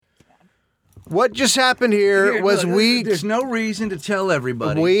What just happened here was There's no reason to tell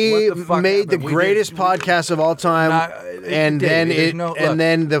everybody. we what the fuck made the happened. greatest podcast of all time, and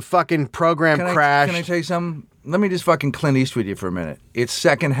then the fucking program crashed. Can I tell you something? Let me just fucking Clint Eastwood you for a minute. It's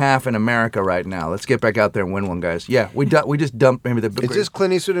second half in America right now. Let's get back out there and win one, guys. Yeah, we just dumped maybe the. Is this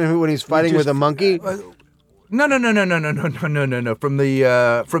Clint Eastwood when he's fighting with a monkey? No. From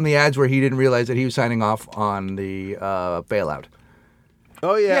the ads where he didn't realize that he was signing off on the bailout.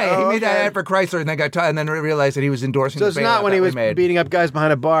 Oh yeah, he made that ad for Chrysler and then and then realized that he was endorsing. So the it's not when he was beating up guys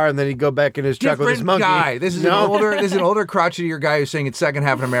behind a bar and then he'd go back in his truck with his monkey. Guy. This is an older, crotchetier guy who's saying it's second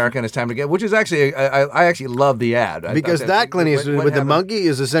half in America and it's time to get. Which is actually, I actually love the ad because that Clint Eastwood with the monkey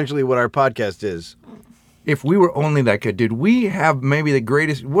is essentially what our podcast is. If we were only that good, dude, we have maybe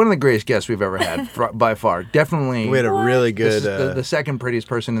one of the greatest guests we've ever had by far. Definitely. We had a really good... the second prettiest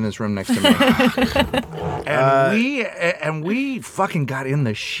person in this room next to me. and we fucking got in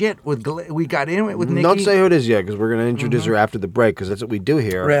the shit with... We got in it with Nikki. Don't say who it is yet, because we're going to introduce her after the break, because that's what we do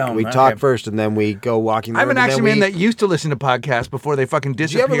here. We talk first, and then we go walking... I'm an action man that used to listen to podcasts before they fucking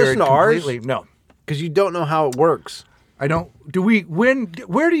disappeared. Do you ever listen to completely. ours? No. Because you don't know how it works. I don't...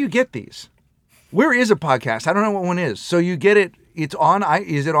 Where do you get these? Where is a podcast? I don't know what one is. So you get it. It's on.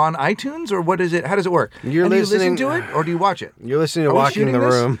 Is it on iTunes or what is it? How does it work? Do you listen to it or do you watch it? You're listening to Walking in the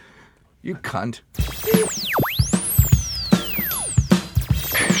Room. You cunt.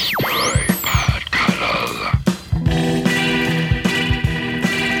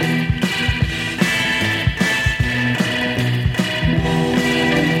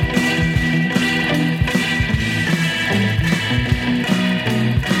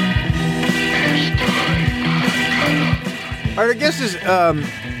 Our guest is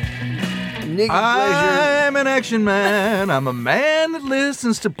Nikki Glaser. I'm an action man. I'm a man that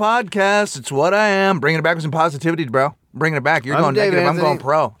listens to podcasts. It's what I am. Bringing it back with some positivity, bro. Bringing it back. You're going David negative. Anthony. I'm going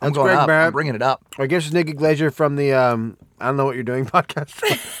pro. I'm going Greg up. Barrett. I'm bringing it up. Our guest is Nikki Glaser from the I Don't Know What You're Doing podcast.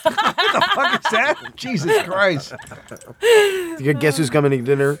 What the fuck is that? Jesus Christ. You guess who's coming to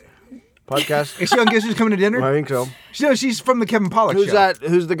dinner podcast? Is she on Guess Who's Coming to Dinner? I think so. No, she's from the Kevin Pollak Who's show. that?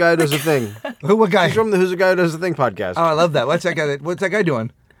 Who's the guy who does the thing? What guy? She's from the Who's the guy who does the thing podcast. Oh, I love that. What's that guy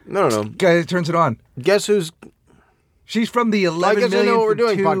doing? No. Guy that turns it on. Guess who's... She's from the 11 guess I know million what we're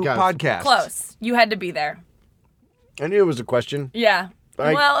doing for two podcast. podcasts. Close. You had to be there. I knew it was a question. Yeah.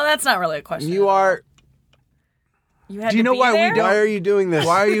 Well, that's not really a question. You are... You had Do you to know be why we there? don't- Why are you doing this?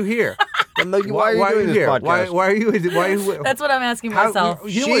 Why are you here? Why are you doing this here? podcast? Why are you? That's what I'm asking myself.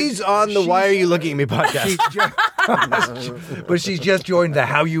 You know what? She's on the Why Are You Looking at Me podcast. But she's just joined the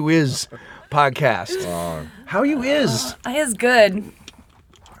How You Is podcast. How You Is. I is good.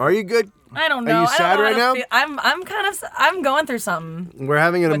 Are you good? I don't know. Are you I don't sad know right how now? to feel. I'm going through something. We're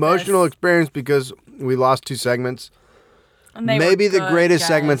having an With emotional this. experience because we lost 2 segments. And they Maybe were the good, greatest guys.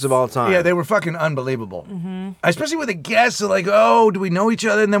 segments of all time. Yeah, they were fucking unbelievable. Mm-hmm. Especially with the guests. So like, oh, do we know each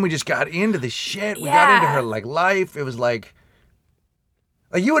other? And then we just got into the shit. We got into her like life. It was like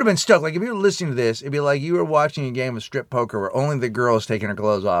you would have been stoked. Like if you were listening to this, it'd be like you were watching a game of strip poker where only the girl is taking her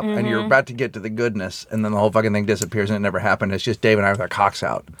clothes off, and you're about to get to the goodness, and then the whole fucking thing disappears and it never happened. It's just Dave and I with our cocks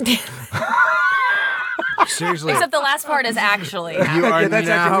out. Seriously. Except the last part is actually. You are that's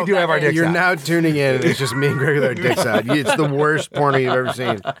now, actually, we do have our dicks You're out. now tuning in, and it's just me and Greg with our dicks out. It's the worst porno you've ever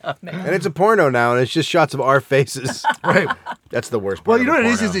seen. And it's a porno now, and it's just shots of our faces. Right. That's the worst part. Well, you know of what a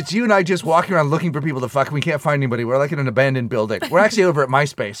it is porno. it's you and I just walking around looking for people to fuck, and we can't find anybody. We're like in an abandoned building. We're actually over at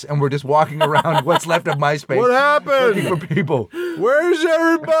MySpace, and we're just walking around what's left of MySpace. What happened? Looking for people. Where's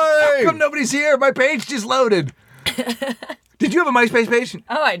everybody? How come nobody's here? My page just loaded. Did you have a MySpace page?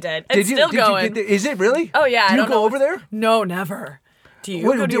 Oh, I did. It's still going. Is it really? Oh yeah. Do I you don't go know over there? No, never. Do you?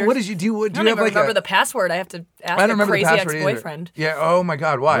 What go to your... did you do? I Do don't you have even like remember the password. I have to ask I don't a remember crazy the password ex-boyfriend. either. Yeah. Oh my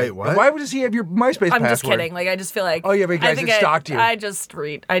God. Why? Wait, what? Why does he have your MySpace password? I'm just kidding. Like I just feel like. Oh, yeah, but guys, I think it stalked you. I just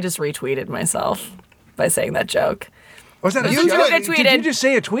retweeted myself by saying that joke. Was that a You joke? took a Did tweet you in. just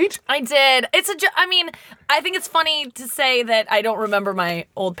say a tweet? I did. It's a. I mean, I think it's funny to say that I don't remember my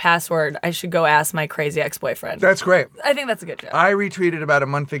old password. I should go ask my crazy ex-boyfriend. That's great. I think that's a good joke. I retweeted about a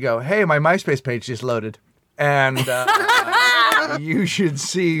month ago. Hey, my MySpace page just loaded, and you should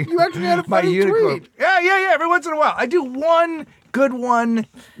see You actually had a my funny unicorn. tweet. Yeah. Every once in a while, I do one good one,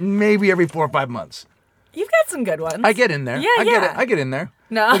 maybe every 4 or 5 months. You've got some good ones. I get in there. Yeah, I yeah. get it. I get in there.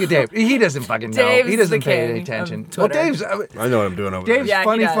 No. Look at Dave. He doesn't fucking know. Dave's He doesn't the pay king any attention. of Well, Twitter. Dave's I know what I'm doing over Dave's Yeah, he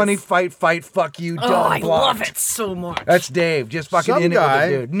funny, does. fight, fuck you, Oh, don't I block. love it so much. That's Dave. Just fucking Some in guy-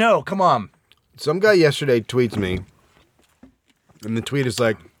 it with it, dude. No, come on. Some guy yesterday tweets me, and the tweet is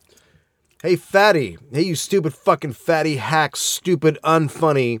like, "Hey, fatty. Hey, you stupid fucking fatty hack, stupid,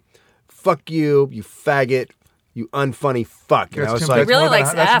 unfunny. Fuck you, you faggot. You unfunny fuck. And I was Tim, like, Really more than-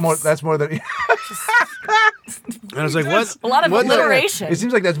 likes that's more, Fs. that's more than. and I was like, what? A lot of what the- alliteration. It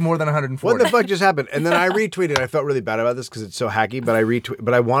seems like that's more than 140. What the fuck just happened? And then I retweeted. I felt really bad about this because it's so hacky.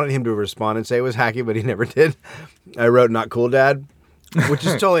 But I wanted him to respond and say it was hacky, but he never did. I wrote "Not cool, Dad," which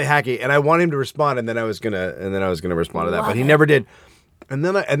is totally hacky, and I wanted him to respond, and then I was gonna respond to that, but he never did. And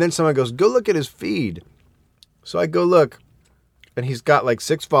then someone goes, "Go look at his feed." So I go look, and he's got like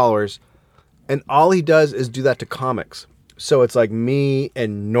 6 followers, and all he does is do that to comics. So it's like me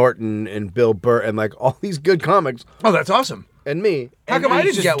and Norton and Bill Burr and like all these good comics. Oh, that's awesome. And me. How and come I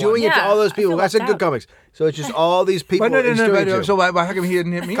he's didn't just get one? doing it to Yeah, all those I people. feel I, said left good out. comics. So it's just all these people. But he's doing it no. to. So why how come he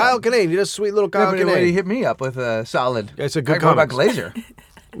didn't hit me Kyle up? Kinane, you just sweet little Yeah, Kyle but why did he Kinane. hit me up with a solid? It's a good What about comics. Glazer?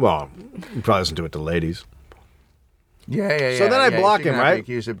 Well, you probably listen to it to ladies. Yeah. So then I block she him, cannot right? Be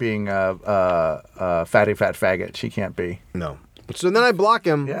accused of being a fatty fat faggot. She can't be. No. So then I block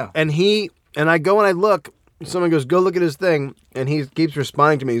him. Yeah. And I go and I look. Someone goes, go look at his thing. And he keeps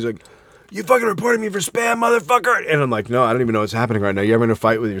responding to me. He's like, you fucking reported me for spam, motherfucker. And I'm like, no, I don't even know what's happening right now. You're having a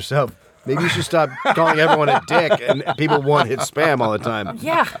fight with yourself. Maybe you should stop calling everyone a dick and people won't hit spam all the time.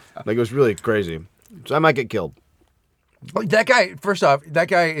 Yeah. Like, it was really crazy. So I might get killed. Well, that guy, first off, that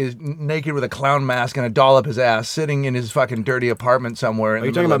guy is naked with a clown mask and a doll up his ass, sitting in his fucking dirty apartment somewhere in Are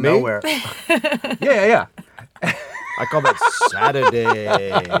you the middle of talking about nowhere. Yeah. I call that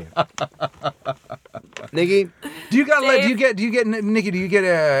Saturday. Nikki? Do you Dave? get Nikki? Do you get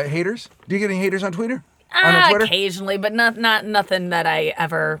haters? Do you get any haters on Twitter? On Twitter? Occasionally, but not nothing that I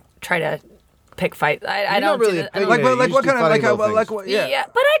ever try to pick fight. I You're don't not really do a that. I don't- pig. Like you what just kind do of funny little like things. what? yeah. Yeah.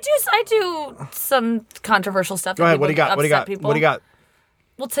 But I do some controversial stuff. Go that ahead. What do you people got? What do you upset got? people. What do you got?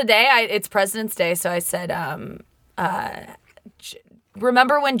 Well, today it's President's Day, so I said,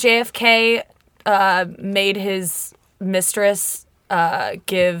 remember when JFK made his mistress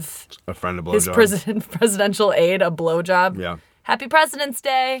give A friend of his blowjob. presidential aide a blowjob? Yeah. Happy President's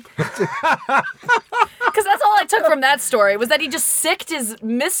Day. Because that's all I took from that story was that he just sicked his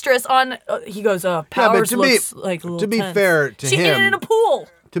mistress on. He goes, Powers to looks like a little to be tense." fair to she ate him- it in a pool.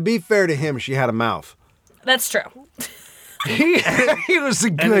 To be fair to him, she had a mouth. That's true. He was a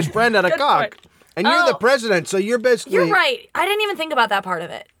And his good. friend had a Good cock. point. And you're the Oh. president, so you're basically... You're right. I didn't even think about that part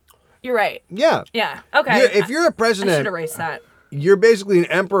of it. You're right. Yeah. Yeah. Okay. If you're a I should president, erase that. you're basically an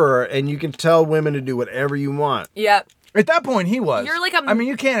emperor, and you can tell women to do whatever you want. Yep. At that point, he was. You're like a I mean,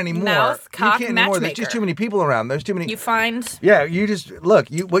 you can't anymore. mouth cock you can't anymore. There's just matchmaker. too many people around. There's too many. You find. Yeah, you just look.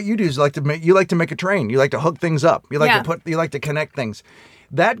 What you do is like to make a train. You like to hook things up. You like Yeah. You like to connect things.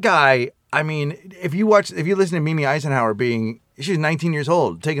 That guy. I mean, if you listen to Mimi Eisenhower she was 19 years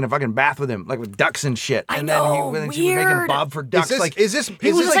old, taking a fucking bath with him, like with ducks and shit. I And know, then she was making weird. Bob for ducks.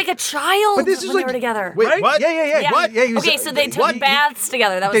 He was like a child But this is when like- they were together. Wait, right? what? Yeah. Yeah. What? Yeah. He was, Okay, so they took what? baths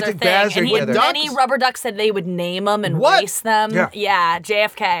together. That was They their took thing. baths And together. many Ducks? rubber ducks said they would name them and What? race them. Yeah.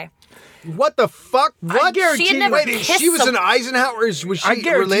 JFK. What the fuck? What? guarantee She had never Wait, kissed she was some- an Eisenhower? Was I she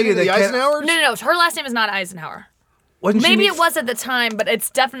guarantee related you to the that Ken- Eisenhowers? No. Her last name is not Eisenhower. Wasn't she Maybe Mimi- it was at the time, but it's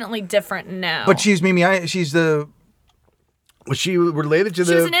definitely different now. But she's Mimi. She's the. Was she related to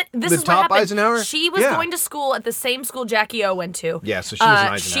She was the, in it. This the is what top happened. Eisenhower? She was Yeah. going to school at the same school Jackie O went to. Yeah, so she was an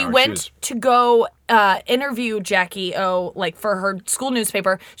Eisenhower. She She went was- to go interview Jackie O, like for her school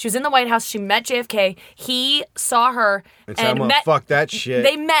newspaper. She was in the White House. She met JFK. He saw her And said, "I'm gonna met. fuck that shit."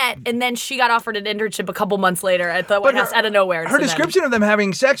 They met, and then she got offered an internship a couple months later at the White her- House out of nowhere. Her So then- description of them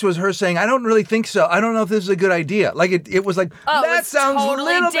having sex was her saying, "I don't really think so. I don't know if this is a good idea." Like it was like Oh, it that was sounds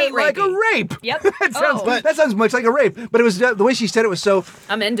totally a little date bit like a rapey. rape. Yep. that sounds much like a rape. But it was the way she said it was so.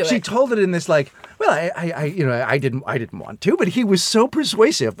 I'm into She it. told it in this like, well, I didn't want to, but he was so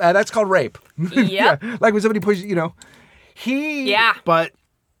persuasive. That's called rape. Yep. Like when somebody pushes, he. Yeah. But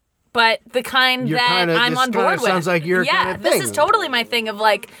But the kind You're that kinda- I'm this on kinda board with. sounds like your yeah, kinda this thing. is totally my thing of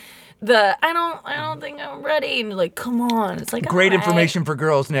like I don't think I'm ready. And you're like, come on. It's like Great all right. information for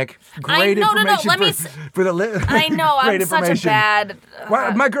girls, Nick. Great no, information let me for the I know, I'm great such a information. bad Why,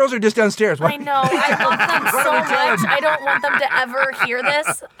 my girls are just downstairs. Why- I know. I love them so much. I don't want them to ever hear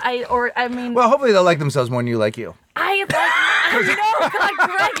this. I mean Well, hopefully they'll like themselves more than you like you. I know,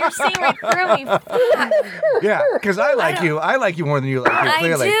 Greg, you're seeing right through me. Fuck. Yeah, because I like you. I like you more than you like me. I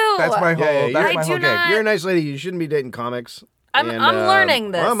Clearly, do. that's my whole. Yeah, that's I my do whole gig. not- you're a nice lady. You shouldn't be dating comics. I'm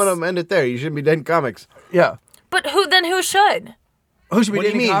learning this. Well, I'm gonna end it there. You shouldn't be dating comics. Yeah. But who should? Who should be What do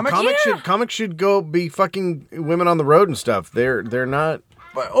you dating mean? comics? Comics should go be fucking women on the road and stuff. They're not.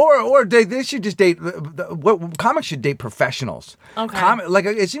 Or they should just date. What comics should date professionals. Okay.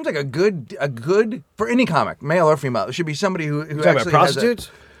 It seems like a good for any comic, male or female. It should be somebody who You talking about actually has a-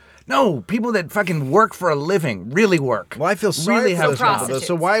 prostitutes? No, people that fucking work for a living, really work. Well, I feel sorry Really for have those people, though. prostitutes.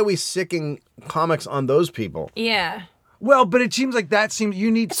 So why are we sicking comics on those people? Yeah. Well, but it seems like that seems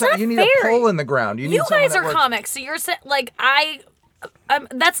you need not you need a fair. pole in the ground. You need You someone guys that are works- comics, so you're like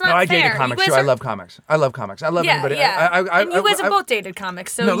that's not No, I fair. dated You comics guys too. I are- love comics. I love comics. I love Yeah, anybody. yeah. And you guys have I- both dated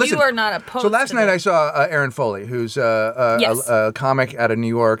comics, so No, listen. you are not opposed. So last to night I this. saw Erin Foley, who's Yes. a comic out of New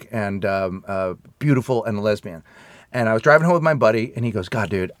York and beautiful and a lesbian. And I was driving home with my buddy, and he goes, "God,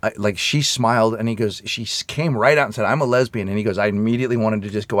 dude," she smiled, and he goes, she came right out and said, "I'm a lesbian," and he goes, "I immediately wanted to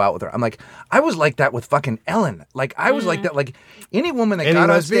just go out with her." I'm like, I was like that with fucking Ellen. Like I was like that. Like any woman that Any got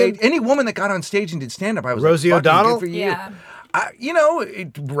lesbian? on stage, any woman that got on stage and did stand up, I was Rosie like, fucking O'Donnell? good for you. Yeah.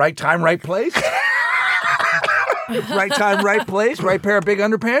 Right time, right place. Right time, right place, right pair of big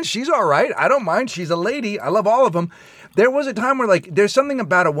underpants. She's all right. I don't mind. She's a lady. I love all of them. There was a time where, like, there's something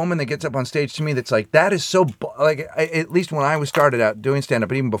about a woman that gets up on stage to me that's like, that is so, at least when I was started out doing stand-up,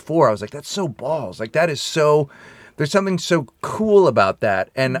 but even before, I was like, that's so balls. Like, that is so, there's something so cool about that.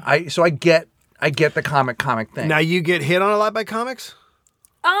 And I get the comic thing. Now you get hit on a lot by comics?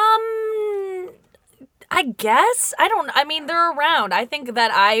 I guess I mean, they're around. I think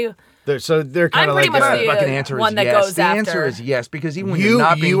that They're kind I'm of pretty like much the the fucking answer one is that yes. goes The after. answer is yes, because even when you you're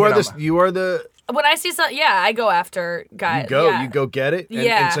not being you are hit on the you are the when I see something, yeah, I go after guys. you go get it. And,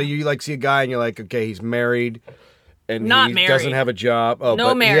 Yeah. and so you like see a guy and you're like, okay, he's married, and Not he married. doesn't have a job. Oh,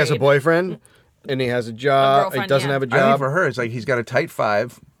 No but he has a married. boyfriend, and he has a job. He girlfriend, doesn't yeah. have a I think job. for her, it's like he's got a tight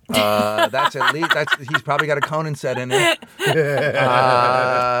five. That's at least he's probably got a Conan set in it.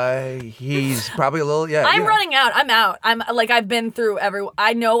 He's probably a little I'm running out. I'm out. I'm like I've been through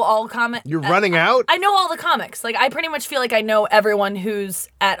I know all comics. You're running out? I know all the comics. Like I pretty much feel like I know everyone who's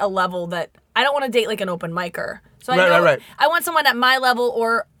at a level that I don't want to date like an open micer. So I Right, know right. I want someone at my level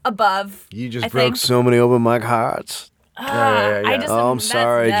or above. You just I broke think. so many open mic hearts. I just Oh, I'm that's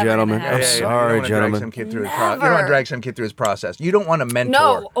sorry, never gonna gentlemen. happen. I'm sorry, you don't gentlemen. Drag some kid through his you don't want to drag some kid through his process. You don't want a mentor.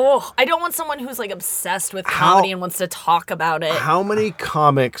 No, I don't want someone who's like obsessed with How- comedy and wants to talk about it. How many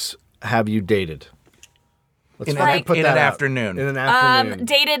comics have you dated? Let's In fucking an- put in that an out. afternoon. In an afternoon.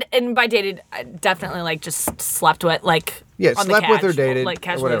 Dated, and by dated, I definitely like just slept with, like Yeah, on slept the with or couch, dated, like or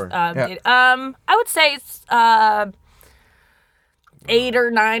casually. whatever. Yeah. Dated. I would say 8 or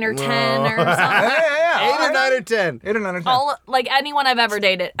 9 or 10 or something. Yeah. 8 or 9 or 10. 8 or 9 or 10. All like anyone I've ever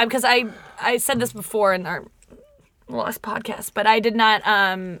dated, because I said this before in our last podcast, but I didn't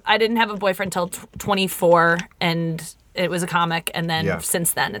have a boyfriend till 24, and it was a comic, and then Yeah.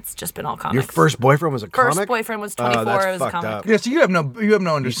 since then it's just been all comics. Your first boyfriend was a comic? First boyfriend was Oh, 24. that's it was a fucked comic. up. Yeah, so you have no You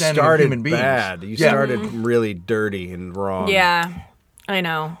understanding of started human beings. bad. You Yeah. started really dirty and wrong. Yeah, I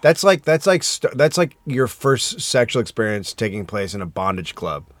know. That's like your first sexual experience taking place in a bondage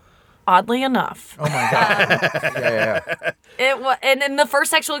club. Oddly enough. Oh my god. yeah. It was, and then the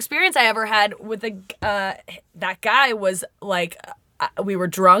first sexual experience I ever had with that guy was like we were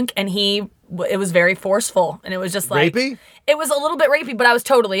drunk and it was very forceful and it was just like Rapey? It was a little bit rapey, but I was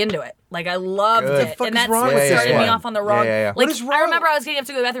totally into it. Like I loved Good. it, The fuck and is that's wrong what with this started me one? off on the wrong. Yeah. Like What is I wrong? remember I was getting up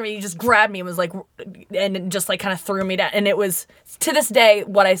to go to the bathroom and he just grabbed me and was like, and just like kind of threw me down, and it was to this day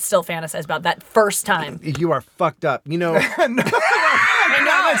what I still fantasize about that first time. You are fucked up. You know, I know,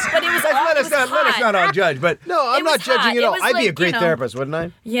 but it was Let us not all judge, but no, I'm It not was judging hot. at It all. was I'd be a like, great you know- therapist, wouldn't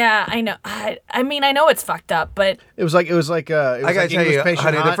I? Yeah, I know. I mean, I know it's fucked up, but It was like I gotta tell you,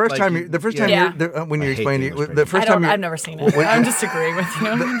 honey, the first time Yeah. when you're hate explaining English the first time I've never seen it. I'm just agreeing with you.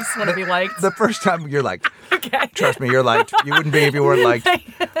 I just want to be liked. the first time you're like, Okay. trust me, you're liked. You wouldn't be if you weren't liked.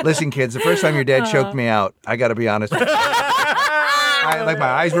 Listen, kids, the first time your dad choked me out, I got to be honest. Like my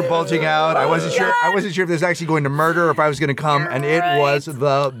eyes were bulging out. I wasn't sure. I wasn't sure if this was actually going to murder or if I was going to come, and it right. was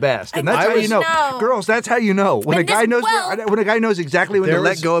the best. And that's I how you was- know, no. girls. That's how you know when a And guy this- knows well- when a guy knows exactly when to There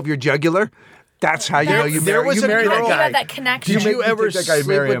let was- go of your jugular. That's how you know you there marry. was You a marry girl- that You guy. had that connection. Did you make me ever take that guy and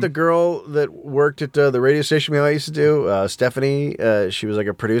sleep marry with him. the girl that worked at the radio station we all used to do? Stephanie. She was like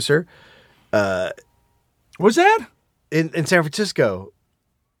a producer Was that? in San Francisco.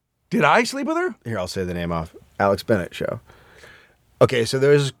 Did I sleep with her? Here, I'll say the name off. Alex Bennett show. Okay, so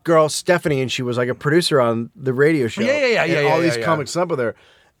there was this girl, Stephanie, and she was like a producer on the radio show. Yeah, And all these comics slept with her.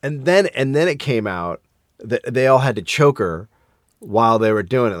 And then it came out that they all had to choke her while they were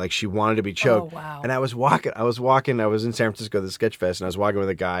doing it. Like she wanted to be choked. Oh, wow. And I was in San Francisco at the Sketch Fest, and I was walking with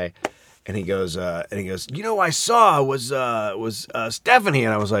a guy, and he goes, you know who I saw was Stephanie.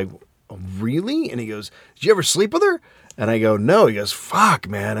 And I was like, oh, really? And he goes, did you ever sleep with her? And I go, no. He goes, fuck,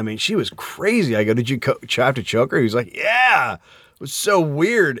 man. I mean, she was crazy. I go, did you have to choke her? He was like, yeah. It was so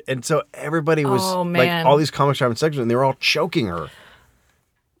weird. And so everybody was Oh, like, man. all these comics were having sex with her, and they were all choking her.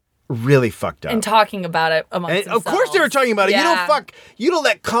 really fucked up. And talking about it amongst And of course they were talking about it. Yeah. You don't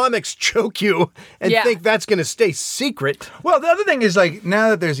let comics choke you and Yeah. think that's going to stay secret. Well, the other thing is like now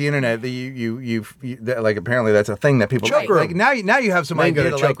that there's the internet, that like apparently that's a thing that people Choke like. room. Like now you have some Men go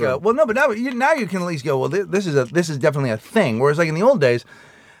idea to to like. choke room. Well, no, but now you can at least go. Well, this is definitely a thing. Whereas like in the old days,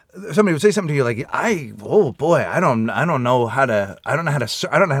 somebody would say something to you like, I don't know how to I don't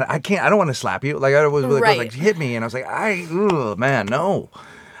want to slap you. Like I was really Right. like hit me, and I was like man, no.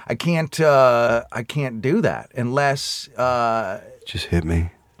 I can't do that unless Just hit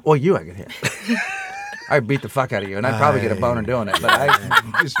me. well, I could hit. I beat the fuck out of you, and I'd probably get a boner doing it. But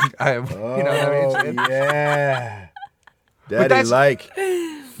you know what I mean? Yeah. Daddy that's- like.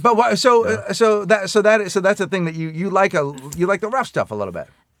 But why, so that's the thing that you like the rough stuff a little bit.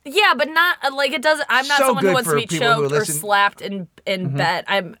 Yeah, but not like it doesn't. I'm not So someone who good wants to for be people who choked or listen. slapped in bed.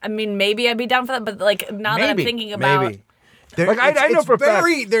 I mean, maybe I'd be down for that, but like now that I'm Maybe. thinking about, Maybe. There- Like, I know it's for a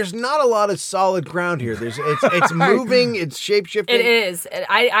fact- there's not a lot of solid ground here. It's moving, it's shape shifting. it is.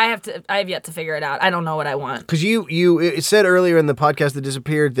 I have yet to figure it out. I don't know what I want. Because it said earlier in the podcast that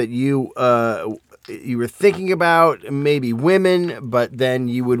disappeared that you were thinking about maybe women, but then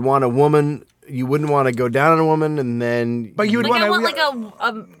you would want a woman. You wouldn't want to go down on a woman, and then. But you would Like I want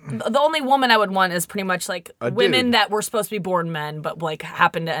want the only woman I would want is pretty much like A women dude. that were supposed to be born men, but like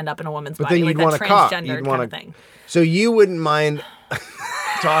happen to end up in a woman's But body, then like you'd that want a cock. transgender You'd kind want of thing. So you wouldn't mind.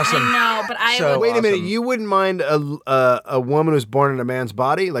 It's awesome. No, but I So- would. Wait a minute. Awesome. You wouldn't mind a woman who's born in a man's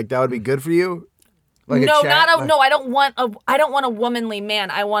body? Like that would be good for you? Like a No, chat, not a like- no. I don't want a womanly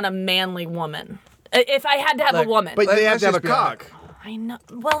man. I want a manly woman. If I had to have Like- a woman, But they have let's to have a just be honest. cock. I know.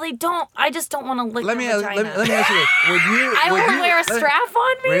 Well, they don't. I just don't want to lick Let me their ask, vagina. let me ask you this: would you? I would want to you- wear a strap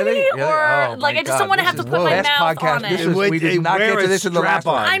on, maybe, Really? Really? or Oh, like my I just don't God, want to this have to is put the my best mouth podcast. on This it. was, Would we they did not wear get to a this in the last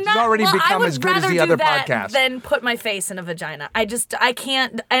strap one. on? I'm It's not. already well, I become would as good as rather the do other that podcast. than put my face in a vagina. I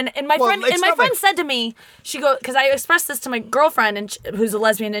can't. And my Well, friend it's and my not friend like- said to me, she go because I expressed this to my girlfriend and who's a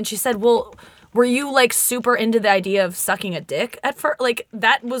lesbian, and she said, well. Were you like super into the idea of sucking a dick at first? Like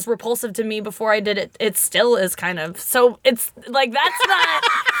that was repulsive to me before I did it. It still is kind of. So it's like that's not.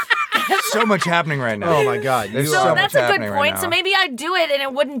 So much happening right now. Oh my God. There's You So so are- that's much a good happening point. right So now. maybe I'd do it and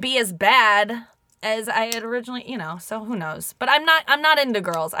it wouldn't be as bad as I had originally, so who knows. But I'm not into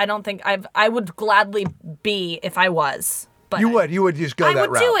girls. I don't think I would gladly be if I was. But You would just go I that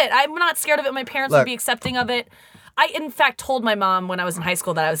would route. do it. I'm not scared of it. My parents Look. would be accepting of it. I, in fact, told my mom when I was in high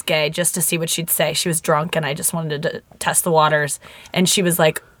school that I was gay just to see what she'd say. She was drunk and I just wanted to test the waters. And she was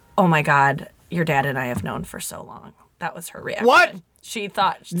like, oh my God, your dad and I have known for so long. That was her reaction. What? She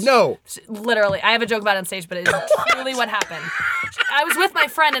thought. No. Literally. I have a joke about it on stage, but it is truly what happened. I was with my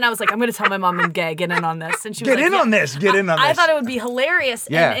friend and I was like, I'm going to tell my mom I'm gay. Get in on this. And she was Get like, in yeah. on this. Get in on this. I thought it would be hilarious.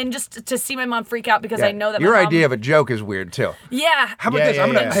 Yeah. And just to see my mom freak out because Yeah. I know that your my mom, idea of a joke is weird too. Yeah. How about Yeah, this? yeah,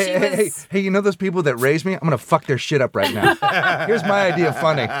 I'm gonna yeah. She was- hey, you know those people that raised me? I'm gonna fuck their shit up right now. Here's my idea of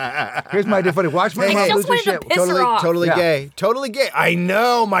funny. Here's my idea of funny. Watch my Hey, mom hey, lose her just wanted shit. to piss her Totally, off. totally Yeah. gay. Totally gay. I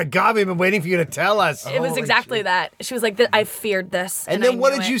know. My God, we've been waiting for you to tell us. It was Holy exactly shit. that. She was like, I feared this. And I then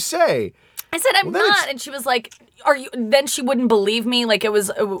what knew did it. you say? I said, I'm Well, then not. it's- And she was like, are you? Then she wouldn't believe me. Like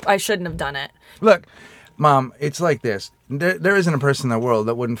I shouldn't have done it. Look, Mom, it's like this. There isn't a person in the world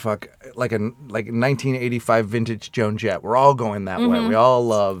that wouldn't fuck like a 1985 vintage Joan Jett. We're all going that way. We all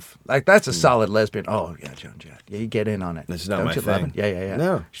love that's a solid lesbian. Oh yeah, Joan Jett. Yeah, you get in on it. This is not Don't my you love thing. it? Yeah.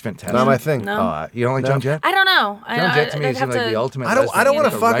 No. She's fantastic. Not my thing. No. You don't like Joan Jett? I don't know. Joan Jett to me I'd seems like the ultimate. I don't lesbian. want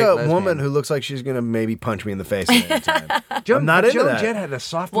to The fuck right a lesbian. woman who looks like she's gonna maybe punch me in the face at any time. Joan, I'm not but into Joan that. Jett had a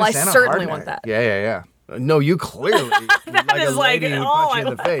softness Well, I and a certainly hardness. want that. Yeah. No, you clearly like is a like, lady who oh, punch you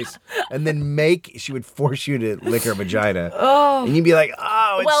I in the face, and then she would force you to lick her vagina, and you'd be like,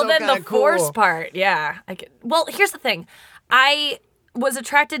 "Oh, it's well, so then kinda the cool." force part, yeah. Well, here's the thing. I was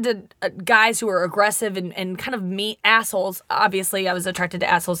attracted to guys who were aggressive and kind of mean assholes. Obviously, I was attracted to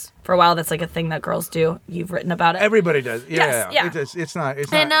assholes for a while. That's like a thing that girls do. You've written about it. Everybody does. Yeah. Yes, yeah.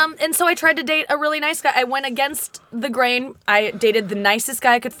 It's not. And so I tried to date a really nice guy. I went against the grain. I dated the nicest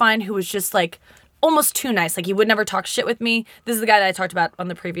guy I could find who was just like almost too nice. Like he would never talk shit with me. This is the guy that I talked about on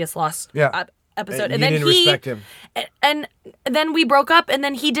the previous Lost episode. And you then didn't respect him. And then we broke up, and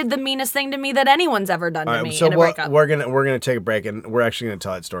then he did the meanest thing to me that anyone's ever done All to right, me so in a breakup. we're gonna take a break, and we're actually gonna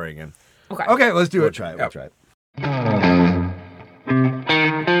tell that story again. Okay, let's do We'll it. try it. Yeah. We'll try it.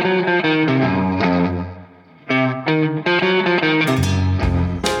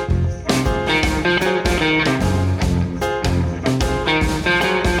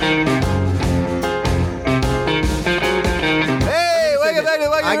 Hey, welcome back to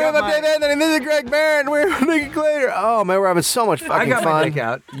Welcome I got to my- Dave Anthony. This is Greg Barron. We're Nikki Glazer. Oh man, we're having so much fucking I got fun. my dick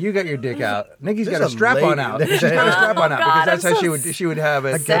out. You got your dick out. Nikki's got a There's a strap on lady- out. She's got a strap on out God, because that's I'm how so she would have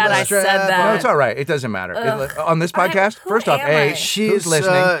it. Sad I said that. No, it's all right. It doesn't matter. On this podcast, who first off, am I? who's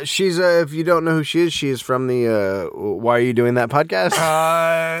listening? She's if you don't know who she is from the Why Are You Doing That podcast?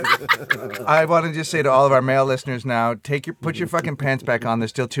 I want to just say to all of our male listeners now, put your fucking pants back on.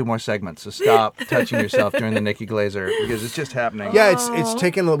 There's still 2 more segments, so stop touching yourself during the Nikki Glazer because it's just happening. Yeah, it's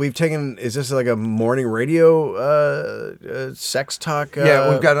taken. We've taken. Is this like a morning radio sex talk? Yeah,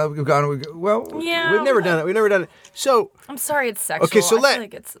 we've gone. Well, Yeah. We've never done it. We've never done it. So I'm sorry it's sexual. Okay, so I let- feel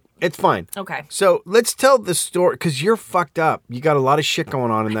like it's it's fine. okay. So let's tell the story because you're fucked up. You got a lot of shit going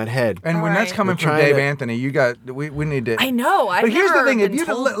on in that head. and when that's Alright. coming We're from trying Dave to- Anthony, we need to. I know. But here's the thing: if you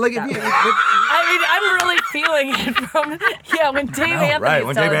I mean, I'm really feeling it from when Dave Anthony. right,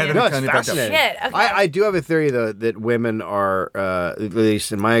 when Dave Anthony No, telling it's you fucked up. fascinating. Shit. Okay. I do have a theory though that women are, at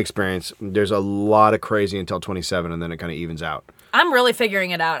least in my experience, there's a lot of crazy until 27, and then it kind of evens out. I'm really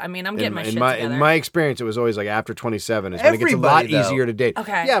figuring it out. I mean, I'm getting my shit together. In my experience, it was always like after 27 is when it gets a lot Everybody, though. easier to date.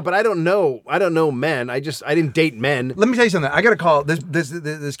 Okay. Yeah, but I don't know men. I didn't date men. Let me tell you something. I got a call.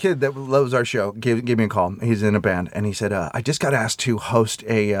 This kid that loves our show gave me a call. He's in a band, and he said, "I just got asked to host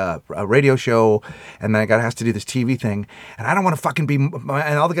a radio show, and then I got asked to do this TV thing, and I don't want to fucking be." And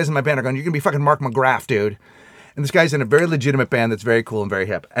all the guys in my band are going, "You're gonna be fucking Mark McGrath, dude." And this guy's in a very legitimate band that's very cool and very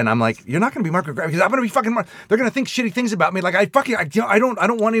hip. And I'm like, "You're not gonna be Mark McGrath because I'm gonna be fucking Mark. They're gonna think shitty things about me. Like I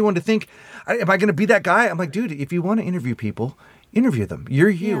don't want anyone to think. Am I gonna be that guy?" I'm like, "Dude, if you want to interview people." Interview them. You're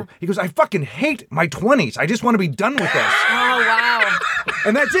you. Yeah. He goes, I fucking hate my 20s. I just want to be done with this. Oh wow.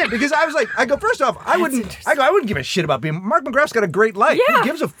 And that's it. Because I was like, first off, I wouldn't give a shit about being. Mark McGrath's got a great life. Yeah. Who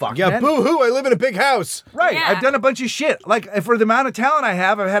gives a fuck? Yeah, man? boo hoo! I live in a big house. Right. Yeah. I've done a bunch of shit. Like for the amount of talent I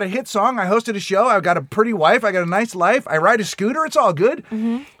have, I've had a hit song. I hosted a show. I've got a pretty wife. I got a nice life. I ride a scooter. It's all good.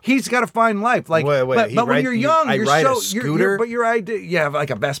 Mm-hmm. He's got a fine life. Like, Wait, but when you're young, I you're ride a so scooter? but your idea, yeah, like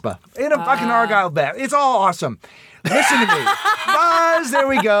a Vespa in a fucking Argyle bed. It's all awesome. Listen to me. Buzz, there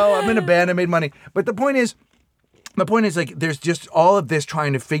we go. I'm in a band. I made money. But the point is, like, there's just all of this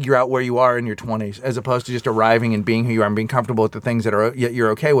trying to figure out where you are in your 20s, as opposed to just arriving and being who you are and being comfortable with the things that you're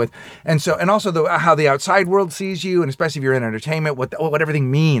okay with. And also how the outside world sees you, and especially if you're in entertainment, what everything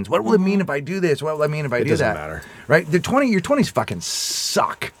means. What will it mean if I do this? What will it mean if I do doesn't that? matter. Right? Your 20s fucking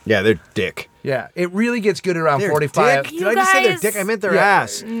suck. Yeah, they're dick. Yeah, it really gets good around They're 45. dick? You Did I just say they're guys- dick? I meant their Yeah.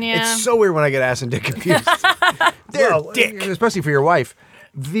 ass. Yeah. It's so weird when I get ass and dick confused. They're Well, dick. especially for your wife.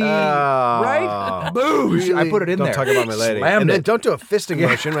 Right? Boosh! I put it in don't there. talk about my lady. Slammed And then it. don't do a fisting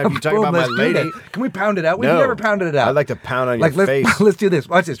motion if you talk Boom, about my let's do lady. that. Can we pound it out? We've No. never pounded it out. I'd like to pound on your let's, face. Let's do this.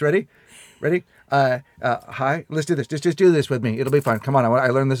 Watch this. Ready? Hi. Let's do this. Just do this with me. It'll be fun. Come on. I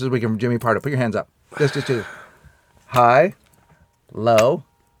learned this weekend from Jimmy Pardo. Put your hands up. Let's just do this. High, low.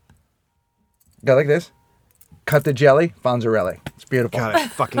 Go like this. Cut the jelly. Fonzarelli. It's beautiful. God, I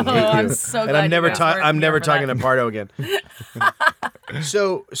fucking hate you. I'm so and glad I'm never you guys weren't I'm here never for talking that. to Pardo again.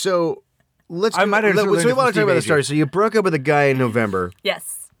 So let's. I might have so learned we it want from to talk Steve about the Agee. story. So you broke up with a guy in November,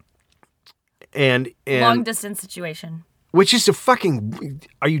 Yes. and Long distance situation. which is a fucking.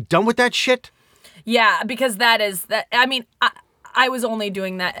 Are you done with that shit? Yeah, because that. I mean, I was only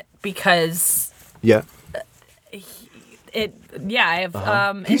doing that because Yeah. it. Yeah, I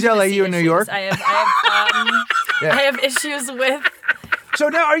have. He's intimacy LAU in New issues. York? I have. Yeah. I have issues with. So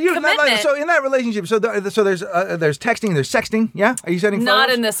now, are you Commitment. so in that relationship? So there's texting, there's sexting. Yeah, are you sending photos? Not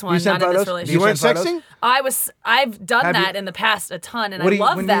in this one, You send not in this photos? relationship. Do You weren't send photos? sexting? I've done Have you- that in the past a ton, and What I do you-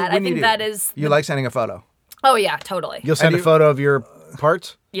 love when that. you- I when you think do? that is. You like sending a photo? Oh yeah, totally. You'll send And a you- photo of your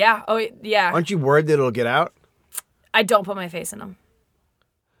parts. Yeah. Oh yeah. Aren't you worried that it'll get out? I don't put my face in them.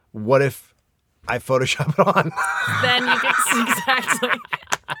 What if I Photoshop it on? Then you can exactly.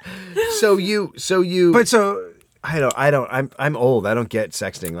 so you. But so, I don't. I'm old. I don't get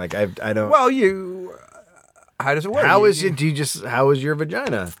sexting. Like I don't. well, you. How does it work? how You- is it? Do you just? How is your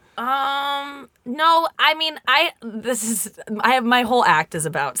vagina? No, I mean, I have my whole act is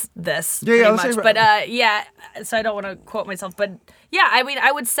about this Yeah, pretty let's much. say- But yeah, so I don't want to quote myself, but yeah, I mean,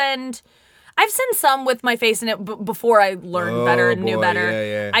 I've sent some with my face in it before I learned better and knew boy, better.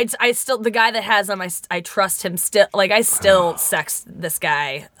 yeah. I still, the guy that has them, I trust him still. Like I still sex this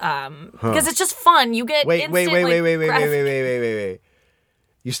guy because it's just fun. You get Wait. instant,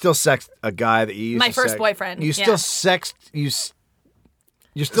 You still sexed a guy that you used My to first sex. boyfriend, You yeah. still sexed you.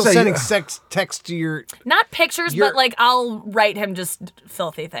 You're still So sending you- sex text to your. Not pictures, You're- but like I'll write him just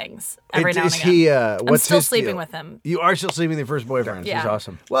filthy things every now and Is again. he? I'm What's still his sleeping deal? with him. You are still sleeping with your first boyfriend. Yeah. She's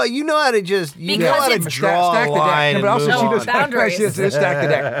awesome. Well, you know how to just you know Because how to it's- draw stack a the deck. line No, but also and she move does on. boundaries. She has to stack the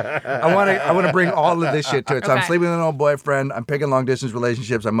deck. I want to bring all of this shit to it. So I'm Okay. sleeping with an old boyfriend. I'm picking long distance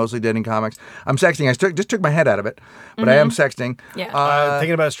relationships. I'm mostly dating comics. I'm sexting. I just took my head out of it, but I am sexting. Yeah.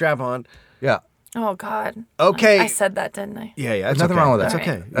 Thinking about a strap on. Yeah. Oh God. Okay. I said that, didn't I? Yeah, yeah. There's That's nothing okay. wrong with that. That's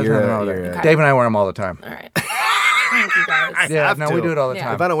All okay. That's You're, nothing wrong with you're, that. Dave and I wear them all the time. All right. Thank you guys. Yeah, have no, to. we do it all the Yeah.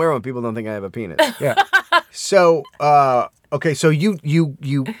 time. If I don't wear one, people don't think I have a penis. Yeah. So, okay, so you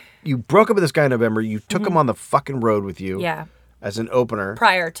broke up with this guy in November. You took him on the fucking road with you. Yeah. As an opener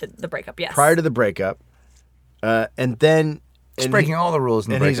Prior to the breakup, yes. prior to the breakup, and then It's and breaking all the rules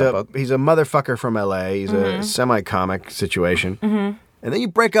in the and he's breakup a book. he's a motherfucker from LA. He's a semi-comic situation, and then you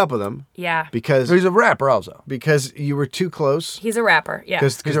break up with him Yeah. because So he's a rapper also. you were too close. He's a rapper. Yeah.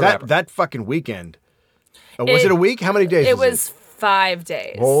 Because He's a rapper. that fucking weekend. Was it a week? How many days? It was was 5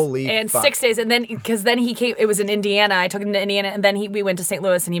 days. Holy and fuck. 6 days, and then because then he came. It was in Indiana. I took him to Indiana, and then we went to St.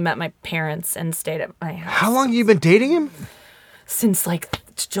 Louis, and he met my parents and stayed at my house. How long have you been dating him? Since like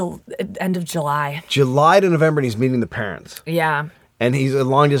end of July. July to November, and he's meeting the parents. Yeah. And he's a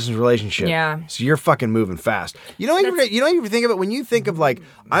long distance relationship. Yeah. So you're fucking moving fast. You don't even think of it when you think of like,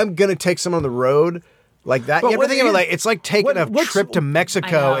 I'm gonna take someone on the road like that. But You ever what think of it is- like it's like taking a what's- trip to I Mexico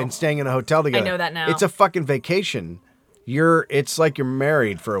know. and staying in a hotel together. know that now. It's a fucking vacation. It's like you're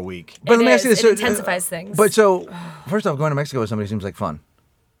married for a week. But It let me ask you is. this. It intensifies things. But so, first off, going to Mexico with somebody seems like fun.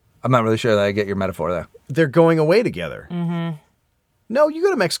 I'm not really sure that I get your metaphor there. They're going away together. Mm-hmm. No, you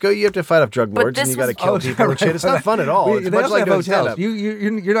go to Mexico, you have to fight off drug lords and this you got to was- kill people and shit. It's not fun at all. It's They much also like have doing hotels.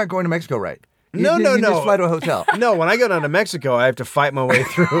 stand-up. You're not going to Mexico, right? No, you no. just fly to a hotel. No, when I go down to Mexico, I have to fight my way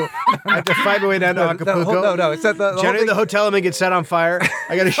through. I have to fight my way down to Acapulco. No. It's not the whole Generally, thing- the hotel may get set on fire.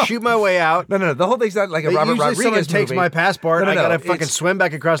 I got to shoot my way out. No. The whole thing's not like a But Robert usually Rodriguez someone takes movie. my passport. No, I got to it's- fucking swim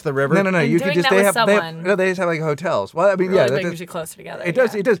back across the river. No. I'm You can doing just that they with have someone. they just have like hotels. Well, I mean, really yeah, brings that's- you closer together. It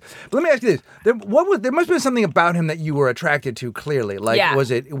does. yeah. It does. But let me ask you this: there must have been something about him that you were attracted to. Clearly, like Yeah.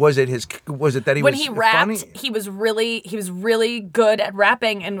 was it that he When was he rapped, funny? he was really good at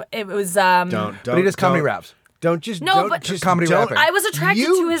rapping, and it was Don't. But he does comedy raps. Don't just No, don't but- just Comedy don't- rapping. I was attracted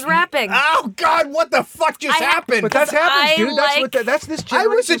to his rapping. Oh God! What the fuck just I- happened? But that's happens, I dude. That's what like- that's this I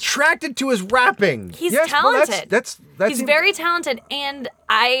generation. was attracted to his rapping. He's Yes, well, talented. that's He's very talented, and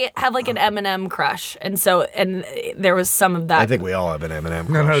I have like an Eminem crush, and there was some of that. I think we all have an Eminem.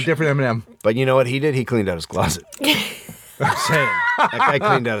 No, crush. different Eminem. But you know what he did? He cleaned out his closet. I'm saying that guy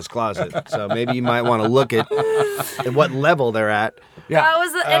cleaned out his closet. So maybe you might want to look at what level they're at. Yeah. I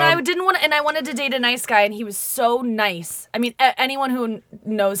was, and I didn't want to, and I wanted to date a nice guy, and he was so nice. I mean, anyone who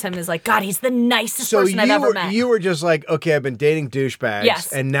knows him is like, God, he's the nicest So person I've ever met. you were just like, okay, I've been dating douchebags,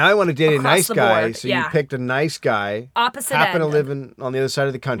 Yes. and now I want to date a Across nice the guy. board, So you yeah. picked a nice guy, Opposite happened end. to live on the other side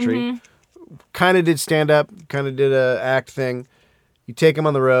of the country, Mm-hmm. kind of did stand up, kind of did a act thing. You take him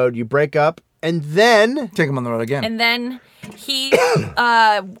on the road, you break up, and then Take him on the road again. And then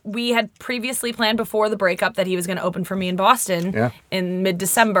we had previously planned before the breakup that he was going to open for me in Boston Yeah. in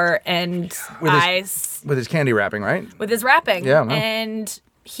mid-December, and with his candy wrapping, right? with his rapping, Yeah, man. and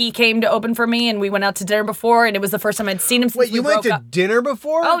he came to open for me, and we went out to dinner before, and it was the first time I'd seen him since wait, we you went broke to up. dinner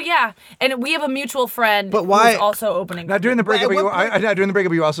before? Oh yeah, and we have a mutual friend. But why- Who's also opening? Now during the breakup, At what during the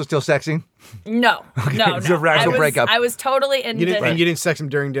breakup, you also still sexing? no, it's a actual breakup. I was totally into. And you didn't sex him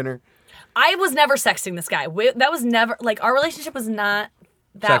during dinner. I was never sexting this guy. That was never like our relationship was not.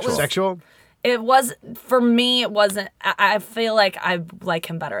 That Sexual. was Sexual? It was for me. It wasn't. I feel like I like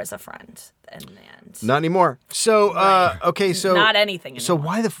him better as a friend, and Not anymore. So, okay, so not anything. So anymore.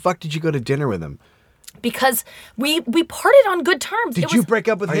 why the fuck did you go to dinner with him? Because we parted on good terms. Did It you was- break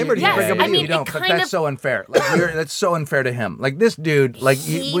up with him or did Yes, you break up I with mean, you? you don't. it But kind that's of- so unfair. Like that's so unfair to him. Like this dude, like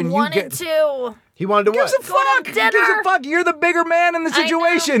he when you wanted get. to. He wanted to Who gives what? a fuck? Who gives dinner. a fuck? You're the bigger man in the I know.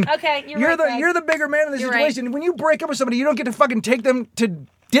 situation. Okay, you're right, Greg. You're the bigger man in the You're right. situation. When you break up with somebody, you don't get to fucking take them to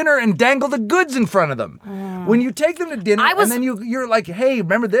dinner and dangle the goods in front of them. When you take them to dinner I was- and then you're like, hey,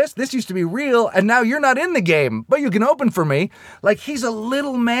 remember this? This used to be real, and now you're not in the game, but you can open for me. Like he's a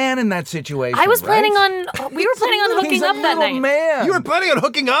little man in that situation. I was planning right? on. We were planning on hooking He's a up that little night. man. You were planning on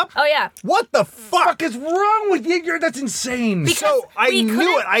hooking up? Oh yeah. What the fuck? fuck is wrong with you? That's insane. Because So I we knew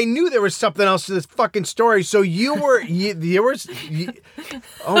couldn't- it. I knew there was something else to this fucking story. So you were,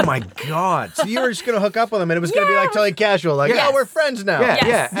 oh my god! So you were just gonna hook up with him, and it was gonna be like totally casual, like, Yes. oh, we're friends now. Yeah, Yes.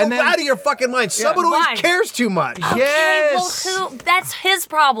 yeah. Yeah, You're and then out of your fucking mind. Someone Why? always cares too much. yes. Okay, well, that's his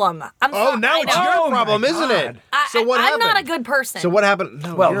problem. I'm Oh, sorry. now I it's know. your Oh, my problem, isn't it? God. So what I'm happened? not a good person. So what happened?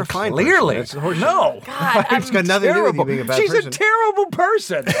 No, Well, you're a fine clearly, person. That's horseshit. no. God, It's got nothing to do with you Terrible. being a bad She's person. a terrible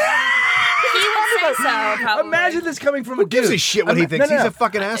person. he would say so, probably. Imagine this coming from a Who gives dude. a shit what he thinks? No, no, He's no. a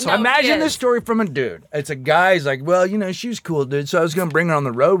fucking asshole. No. Imagine He this is. story from a dude. It's a guy. He's like, well, she was cool, dude. So I was gonna bring her on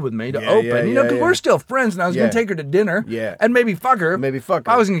the road with me to Yeah, open. yeah, Because yeah. we're still friends, and I was Yeah. gonna take her to dinner. Yeah. And maybe fuck her. Maybe fuck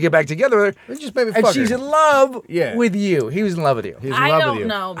her. I was gonna get back together with her. Just maybe And fuck she's her. in love Yeah. with you. He was in love with you. He's in I love don't with you.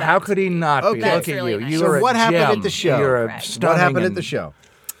 know. That. How could he not Okay. be? That's Look at really you. nice. You So are a what happened gem. at the show? You're a Right. stunning What happened at and- the show?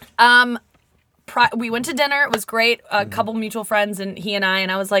 We went to dinner. It was great. A couple mutual friends and he and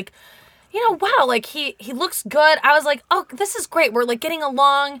I was like, wow, like he looks good. I was like, oh, this is great. We're like getting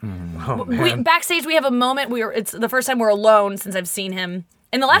along. Backstage, we have a moment. It's the first time we're alone since I've seen him.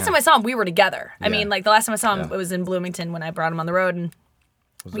 And the last time I saw him, we were together. I mean, like the last time I saw him, it was in Bloomington when I brought him on the road. And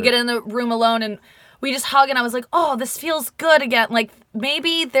we get in the room alone and we just hug. And I was like, oh, this feels good again. Like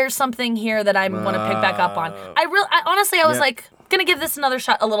maybe there's something here that I want to pick back up on. I honestly, I was like, gonna give this another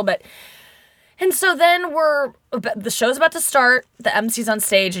shot a little bit. And so then the show's about to start. The MC's on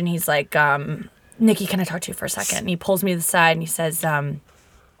stage and he's like, Nikki, can I talk to you for a second? And he pulls me to the side and he says,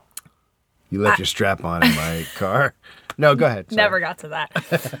 You left your strap on in my car. No, go ahead. Sorry. never got to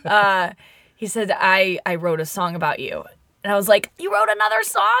that. He said, I wrote a song about you. And I was like, you wrote another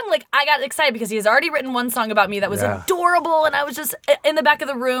song? Like, I got excited because he has already written one song about me that was adorable. And I was just in the back of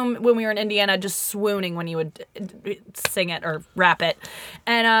the room when we were in Indiana, just swooning when he would sing it or rap it.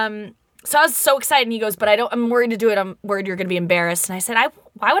 And so I was so excited. And he goes, but I'm worried to do it. I'm worried you're going to be embarrassed. And I said,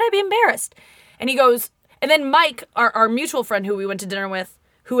 why would I be embarrassed? And he goes, and then Mike, our mutual friend who we went to dinner with,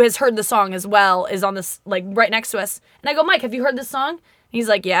 who has heard the song as well, is on this, like, right next to us. And I go, Mike, have you heard this song? And he's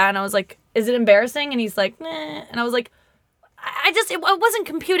like, yeah. And I was like, is it embarrassing? And he's like, nah. And I was like, it wasn't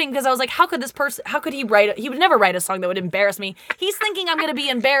computing because I was like, how could he would never write a song that would embarrass me. He's thinking I'm going to be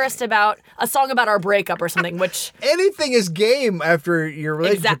embarrassed about a song about our breakup or something, which... Anything is game after your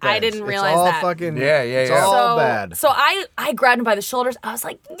relationship I ends. didn't realize it's all that. Fucking, Yeah, It's yeah. all bad. So I grabbed him by the shoulders. I was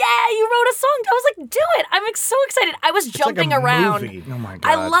like, yeah, you wrote a song. I was like, do it. I'm so excited. I was like jumping a around. movie. Oh my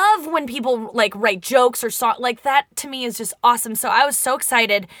God. I love when people like write jokes or song like that. To me is just awesome. So I was so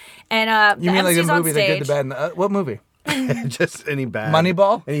excited. And You the mean like MC's the on movie, The stage. Good, the Bad, and the... what movie? Just any bad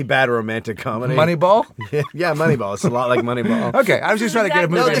Moneyball? Any bad romantic comedy. Moneyball? Yeah, Moneyball. It's a lot like Moneyball. Okay, I was just trying to get a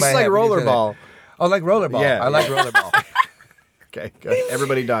Exactly. movie No, in this my is like head when you said that. Rollerball. Oh, like Rollerball. Yeah, I like Rollerball. Okay, good.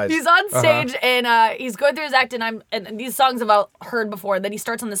 Everybody dies. He's on stage and he's going through his act, and these songs I've heard before. And then he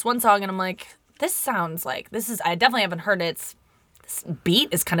starts on this one song, and I'm like, this sounds like this is. I definitely haven't heard it. This beat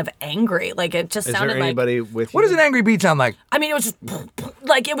is kind of angry. Like it just Is sounded there like. anybody with What you? does an angry beat sound like? I mean, it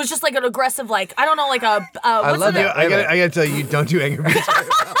was just like an aggressive, like I don't know, like a. What's love the- that. I gotta tell you, don't do angry beats.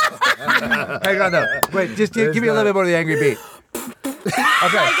 Hang on, no. Wait, just give me a little bit more of the angry beat.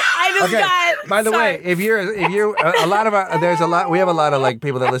 Okay. I just got. By the sorry. way, if you're a lot of we have a lot of like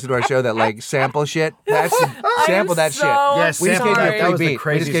people that listen to our show that like sample shit. That's sample that shit. Yes, We just sample gave you that. a That free was the beat. We just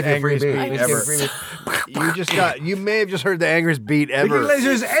craziest, gave you a free angriest beat. beat We just gave you a ever. free beat. You may have just heard the angriest beat You ever.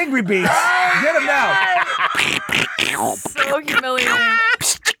 lasers angry beats. Get them now. So humiliating.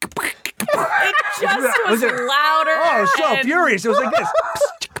 It just was, Was it- louder. Oh, so and- furious. It was like this.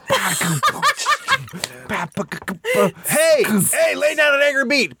 Hey, lay down an angry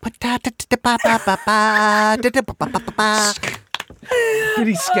beat. Did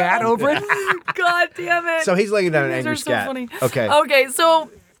he scat over it? God damn it. So he's laying down an You guys angry are so scat. funny. Okay. Okay, so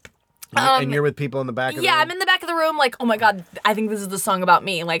And you're with people in the back of the yeah, room? I'm in the back of the room, like, oh my god, I think this is the song about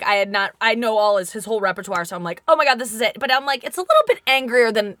me. Like, I know all his whole repertoire, so I'm like, oh my god, this is it. But I'm like, it's a little bit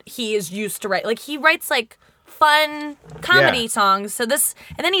angrier than he is used to write. Like, he writes like fun comedy Yeah. songs. So this,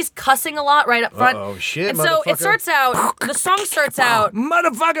 and then he's cussing a lot right up front. Uh-oh, shit, And so it motherfucker. starts out. The song starts out.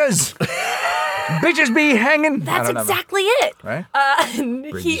 Motherfuckers! Bitches be hanging. That's exactly it. Right?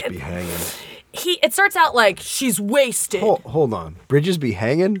 Bridges be hanging. It starts out like she's wasted. Hold on. Bridges be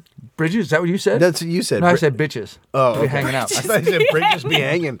hanging? Bridges, is that what you said? That's what you said. No, I Bri- said bitches. Oh, Be okay. hanging out. I thought you said bridges be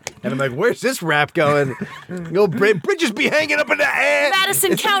hanging. And I'm like, where's this rap going? Go, bridges be hanging up in the air.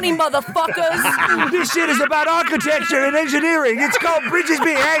 Madison County, motherfuckers. This shit is about architecture and engineering. It's called Bridges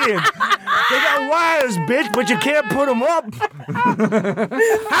Be Hanging. They got wires, bitch, but you can't put them up.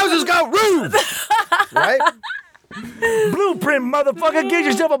 Houses got roofs. Right? Blueprint, motherfucker. Get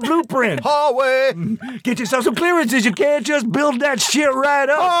yourself a blueprint. Hallway. Get yourself some clearances. You can't just build that shit right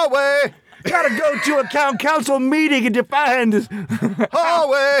up. Hallway. Gotta go to a council meeting and define this.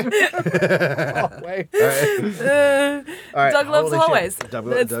 Hallway. All right. Doug Loves Holy Hallways. shit.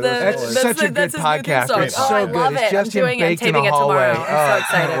 That's such a good that's his new theme podcast. song. It's Oh, so I good. love It's it. just I'm him doing it. I'm baked in taping a it hallway. tomorrow. I'm so I can't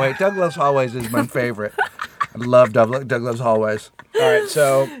excited. wait. Doug Loves Hallways is my favorite. I love Doug Loves Hallways. All right.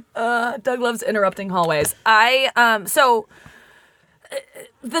 So Doug loves interrupting hallways. So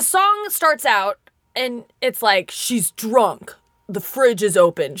the song starts out and it's like she's drunk. The fridge is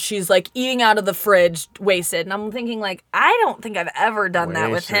open. She's like eating out of the fridge, wasted. And I'm thinking like, I don't think I've ever done that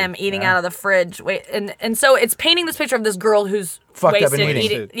with Wasted, him, eating yeah. out of the fridge. And so it's painting this picture of this girl who's Fucked up wasted, and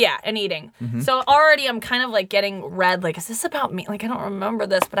eating. and eating. So already I'm kind of like getting red. Like, is this about me? Like, I don't remember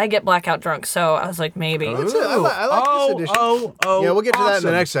this, but I get blackout drunk. So I was like, maybe. that's it. I like this edition. Yeah, we'll get to that in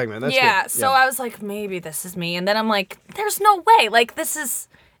the next segment. That's Yeah, good. so I was like, maybe this is me. And then I'm like, there's no way. Like, this is...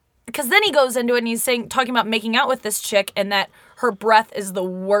 Because then he goes into it and he's talking about making out with this chick and that her breath is the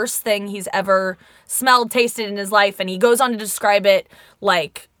worst thing he's ever smelled, tasted in his life. And he goes on to describe it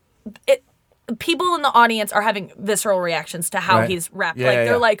like... People in the audience are having visceral reactions to how Right. he's rapped. Yeah, like, yeah,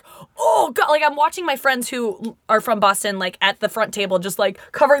 they're yeah. like, oh, God. Like, I'm watching my friends who are from Boston, like, at the front table, just, like,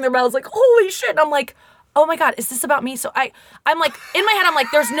 covering their mouths, like, holy shit. And I'm like... Oh my God, is this about me? So I'm like, in my head, I'm like,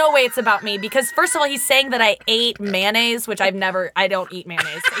 there's no way it's about me because first of all, he's saying that I ate mayonnaise, which I don't eat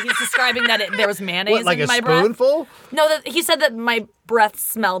mayonnaise. He's describing that there was mayonnaise What, like in a my breath. spoonful? No, he said that my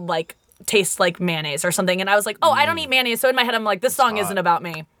breath tastes like mayonnaise or something. And I was like, oh, I don't eat mayonnaise. So in my head, I'm like, this song isn't about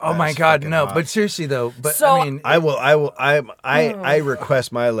me. Oh my God, fucking no! hot. But seriously though, So- I mean, I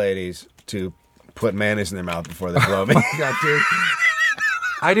request my ladies to put mayonnaise in their mouth before they blow me. God, dude.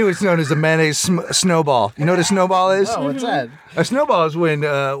 I do what's known as a mayonnaise snowball. You know what a snowball is? What's that? A snowball is when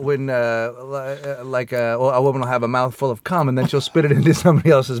a woman will have a mouthful of cum and then she'll spit it into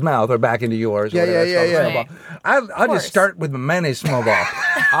somebody else's mouth or back into yours. or Yeah, whatever. yeah, It's called a yeah. snowball. I'll course. just start with a mayonnaise snowball.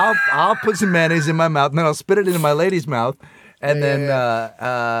 I'll put some mayonnaise in my mouth and then I'll spit it into my lady's mouth. And then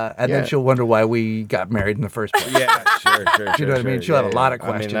Yeah. she'll wonder why we got married in the first place. Yeah, sure. You know what I mean? She'll have a lot of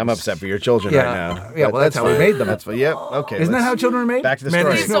questions. I mean, I'm upset for your children Yeah. right now. Yeah, well, that's how we made them. That's yep. Okay. Isn't that let's- how children are made? Back to the Mayonnaise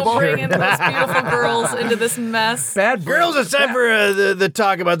story. He's still snowball? bringing the most beautiful girls into this mess. Bad Girls, it's time for the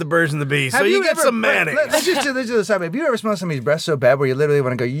talk about the birds and the bees. So Have you get ever- some mayonnaise. Let's just do this side. Have you ever smelled somebody's breath so bad where you literally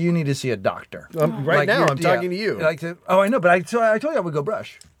want to go, you need to see a doctor? Right now, I'm talking to you. I know, but I told you I would go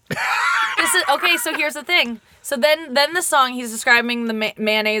brush. This is okay. So here's the thing. So then the song he's describing the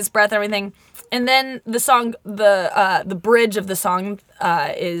mayonnaise breath, everything, and then the song, the bridge of the song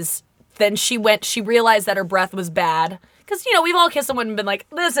is then she realized that her breath was bad because we've all kissed someone and been like,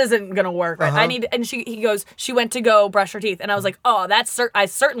 this isn't gonna work, right? He goes, she went to go brush her teeth, and I was like, oh, I've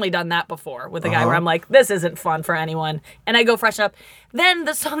certainly done that before with a guy where I'm like, this isn't fun for anyone, and I go freshen up. Then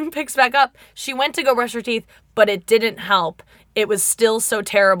the song picks back up. She went to go brush her teeth, but it didn't help. It was still so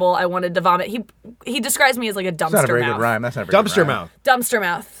terrible. I wanted to vomit. He describes me as like a dumpster That's not a very mouth. good rhyme. That's not a very Dumpster good rhyme. mouth. Dumpster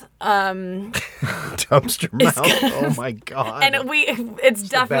mouth. Dumpster mouth. Oh my god. And it's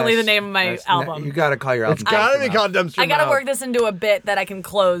definitely the Best. name of my That's- album. You gotta call your album. It's gotta be Dumpster called Dumpster I gotta Mouth. work this into a bit that I can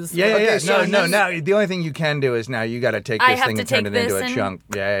close. Yeah, Okay, yeah, so no. this- Now the only thing you can do is now you got to take I this have thing to and turn take it into this a and- chunk.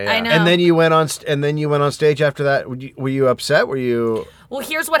 Yeah. I know. And then you went on stage after that. Were you upset? Were you? Well,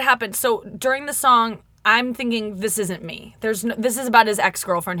 here's what happened. So during the song, I'm thinking this isn't me. This is about his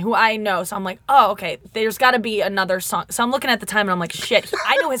ex-girlfriend who I know. So I'm like, oh, okay. There's got to be another song. So I'm looking at the time and I'm like, shit.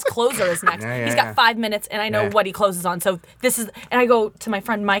 I know his closer is next. Yeah, He's yeah. got 5 minutes and I know Yeah. what he closes on. So this is, and I go to my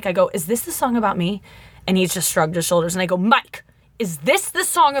friend Mike. I go, is this the song about me? And he's just shrugged his shoulders. And I go, Mike, is this the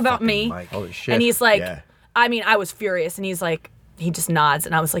song about me? Mike. Holy shit. And he's like, Yeah. I mean, I was furious. And he's like, he just nods.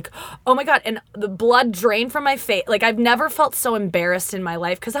 And I was like, oh my God. And the blood drained from my face. Like, I've never felt so embarrassed in my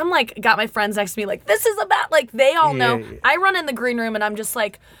life. Cause I'm like, got my friends next to me, like, this is about, like, they all know. Yeah. I run in the green room and I'm just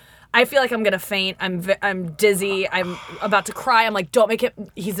like, I feel like I'm gonna faint. I'm dizzy. I'm about to cry. I'm like, don't make it.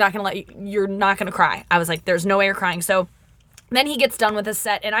 He's not gonna let you. You're not gonna cry. I was like, there's no way you're crying. So then he gets done with his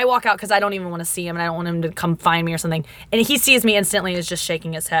set, and I walk out because I don't even want to see him, and I don't want him to come find me or something. And he sees me instantly and is just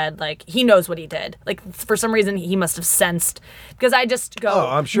shaking his head, like he knows what he did. Like for some reason he must have sensed because I just go. Oh,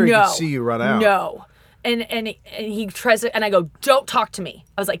 I'm sure he no, could see you run out. No. And he tries to, and I go, don't talk to me.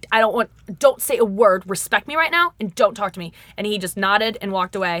 I was like, don't say a word. Respect me right now and don't talk to me. And he just nodded and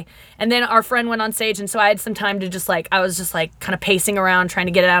walked away. And then our friend went on stage. And so I had some time to just like, I was just like kind of pacing around, trying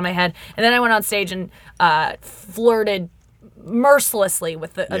to get it out of my head. And then I went on stage and flirted mercilessly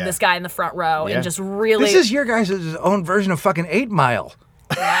with this guy in the front row Yeah. and just really. This is your guys' own version of fucking 8 Mile.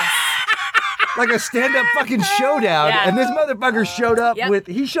 Like a stand-up fucking showdown, Yeah. and this motherfucker showed up Yep.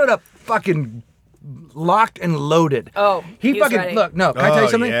 he showed up fucking locked and loaded. Oh, he he was fucking ready. look. No, can I tell you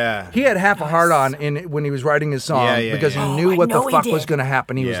Oh, something? yeah. He had half a heart on when he was writing his song Yeah, because yeah. he knew I what the know he fuck was did. going to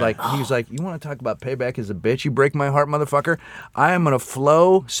happen. He was Yeah. like, you want to talk about payback as a bitch? You break my heart, motherfucker. I am going to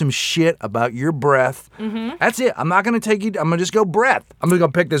flow some shit about your breath. Mm-hmm. That's it. I'm not going to take you. I'm going to just go breath. I'm going to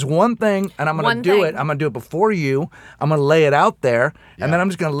go pick this one thing and I'm going One to do thing. it. I'm going to do it before you. I'm going to lay it out there and then I'm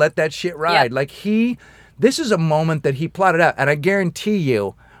just going to let that shit ride. Yep. Like this is a moment that he plotted out, and I guarantee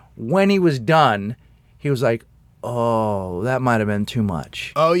you, when he was done, he was like, "Oh, that might have been too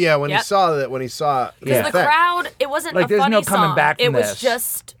much." Oh yeah, when Yep. he saw the Because effect. the crowd, it wasn't Like, a there's funny no coming song. back from it was this.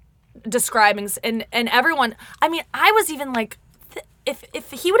 just describing and everyone. I mean, I was even like,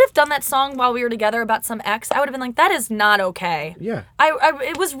 if he would have done that song while we were together about some ex, I would have been like, that is not okay. Yeah.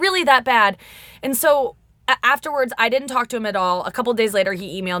 It was really that bad, and so. Afterwards, I didn't talk to him at all. A couple days later,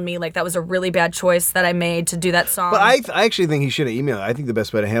 he emailed me like that was a really bad choice that I made to do that song. But I actually think he should have emailed. I think the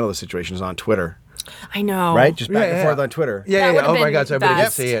best way to handle the situation is on Twitter, I know, right? Just back Yeah, and yeah. forth on Twitter. Yeah, That yeah. would've Oh my been God, so everybody can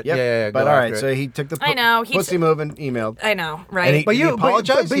best. see it. Yep. Yeah. But go all after right, it. so he took the I know, he pussy took- move and emailed. I know, right? And he But you- but-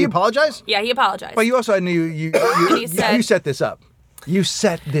 apologized? but He you- apologized? Yeah, he apologized. But you also knew you he said- you set this up. You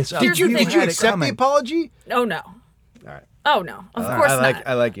set this up. Here's the thing. Did you had it accept the coming. apology? Oh no. All right. Oh no. Of course not.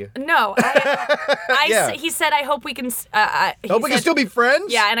 I like you. No, Yeah. he said, I hope we can. Hope we can still be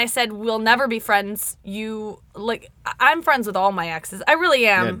friends? Yeah, and I said, we'll never be friends. I'm friends with all my exes. I really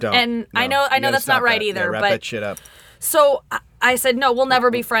am. Yeah, don't. And No. I know You gotta that's not stop right that. either. Yeah, wrap but that shit up. so I said, no, we'll never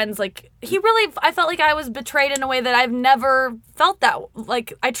be friends. Like I felt like I was betrayed in a way that I've never felt that.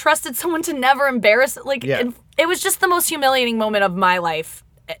 Like I trusted someone to never embarrass. Like Yeah. and it was just the most humiliating moment of my life.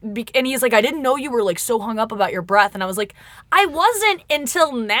 And he's like, I didn't know you were like so hung up about your breath. And I was like, I wasn't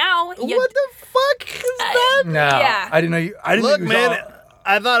until now. What the fuck is that? No, Yeah. I didn't know you. I didn't Look, know you was man, all-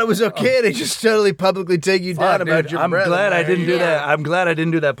 I thought it was okay to just totally publicly take you down Fuck, about dude, your I'm breath. glad I didn't do Yeah. that. I'm glad I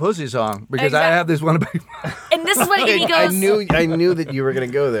didn't do that pussy song because I Exactly. have this one about. And this is what Amy I goes. knew that you were gonna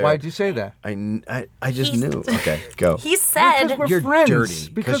go there. Why'd you say that? I just knew. Okay, go. He said, Because we're You're friends. dirty.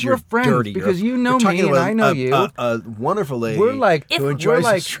 Because you're we're friends. dirty. Because You're- you know you're talking me and about I know you. A wonderful lady. We're like If- who we're enjoys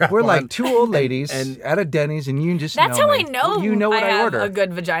we're the strap like on. two old ladies And- at a Denny's, and you just that's know how me. I know You know what I I have order. a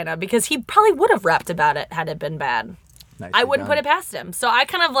good vagina because he probably would have rapped about it had it been bad. Nicely I wouldn't done. put it past him. So I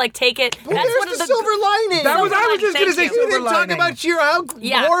kind of like take it. Well, That's there's one of the silver lining. That was. Silver I was just lining, gonna say thank You silver didn't talk lining. about how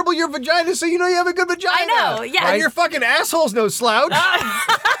Yeah. horrible your vagina is, so you know you have a good vagina. I know, yeah. And your fucking asshole's no slouch. God,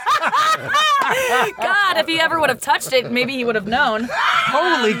 if he ever would have touched it, maybe he would have known.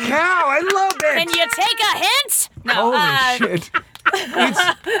 Holy cow! I love it. Can you take a hint? No. Holy shit!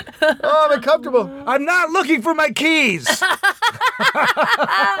 Oh, I'm uncomfortable. I'm not looking for my keys. All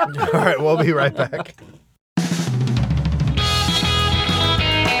right, we'll be right back.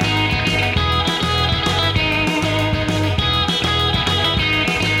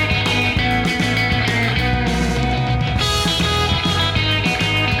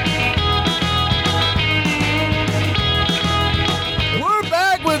 We're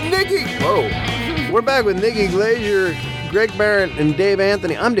back with Nikki. Whoa. We're back with Nikki Glazier, Greg Barrett, and Dave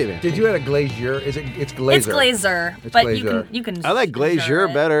Anthony. I'm Dave Anthony. Did you add a glazier? Is it? It's glazer. It's Glazer, It's but Glazer. you can. I like Glazier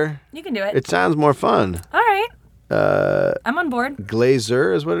it. better. You can do it. It sounds more fun. All right. I'm on board.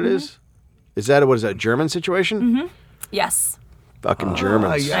 Glazer is what it is. Is that what is that German situation? Yes. Fucking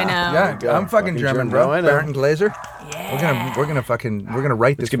Germans. Yeah, I know. Yeah, I'm fucking German, bro. I know. Barrett and Glazer. Yeah. We're gonna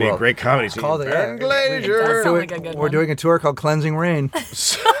write this. It's gonna be a world. great comedy scene. Called it. Barrett and Does Glazier. sound like a good We're one. doing a tour called Cleansing Rain.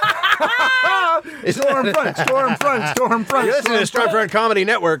 Storm front, storm front, storm front. You're listening to Stormfront Comedy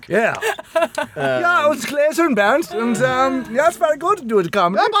Network. Yeah. Yeah, it's Glazer and Barrett, and yeah, it's very good to do it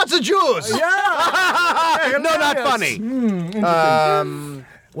comedy. How about the Jews? Yeah. No, not funny.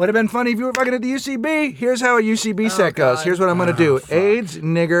 Would have been funny if you were fucking at the UCB. Here's how a UCB set goes. Here's what I'm gonna do: AIDS,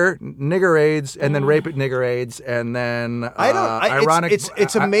 nigger AIDS, and then rape it, nigger AIDS, and then ironic.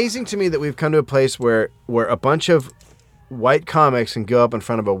 It's amazing to me that we've come to a place where a bunch of white comics can go up in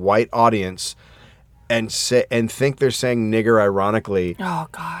front of a white audience and think they're saying nigger ironically Oh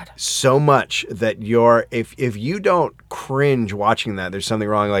God. so much that if you don't cringe watching that, there's something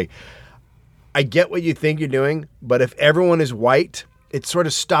wrong. Like, I get what you think you're doing, but if everyone is white, it sort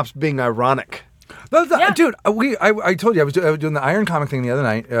of stops being ironic. Yeah. Dude, I told you I was doing the Iron Comic thing the other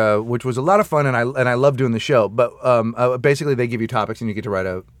night, which was a lot of fun, and I love doing the show. But basically, they give you topics, and you get to write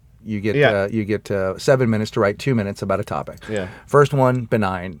you get 7 minutes to write 2 minutes about a topic. Yeah. First one,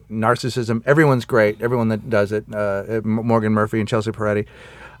 benign narcissism. Everyone's great. Everyone that does it, Morgan Murphy and Chelsea Peretti,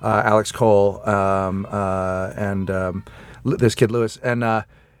 Alex Cole, and this kid Lewis, and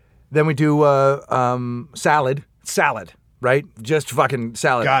then we do salad. right? Just fucking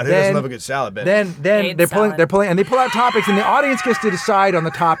salad. God, who doesn't love a good salad, bitch? Then AIDS they're pulling, salad. and they pull out topics, and the audience gets to decide on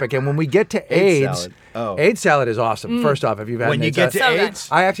the topic. And when we get to AIDS, salad. Oh. AIDS salad is awesome. First off, if you've had when an you AIDS get to salad. So good. AIDS,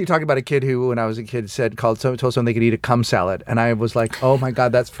 I actually talked about a kid who, when I was a kid, told someone they could eat a cum salad, and I was like, "Oh my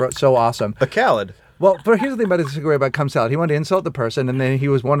god, that's so awesome." a salad. Well, but here's the thing about this story about cum salad. He wanted to insult the person, and then he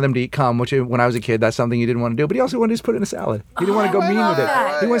wanted them to eat cum, which when I was a kid, that's something you didn't want to do. But he also wanted to just put it in a salad. He didn't want to go mean with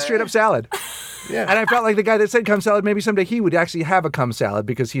it. He went straight up salad. Yeah. And I felt like the guy that said cum salad, maybe someday he would actually have a cum salad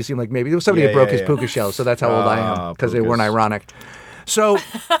because he seemed like maybe there was somebody that broke his puka shell. So that's how old I am, because they weren't pukas. ironic. So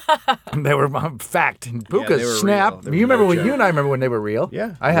they were fact. Pukas they were snap. real. They were You remember no when joke. you and I remember when they were real?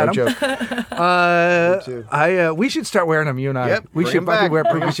 Yeah, I had no them. joke. too. We should start wearing them. You and I. Yep, We bring should 'em fucking back. wear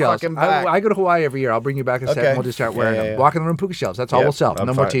Bring puka 'em shells. fucking back. I go to Hawaii every year. I'll bring you back a set Okay. and we'll just start wearing Yeah, them. yeah. Walk in the room, puka shells. That's all Yep, we'll sell. I'm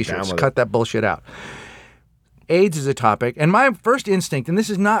No more fine. t-shirts. Down with Cut it. that bullshit out. AIDS is a topic, and my first instinct, and this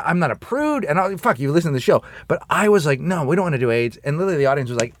is not, I'm not a prude, and fuck you, listen to the show, but I was like, no, we don't want to do AIDS, and literally the audience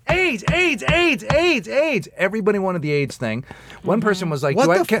was like, AIDS, AIDS, AIDS, AIDS, AIDS. Everybody wanted the AIDS thing. One person was like, What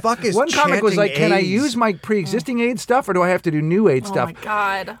do I, the can, fuck is one comic was like, chanting can I AIDS? use my pre-existing AIDS stuff, or do I have to do new AIDS Oh stuff? my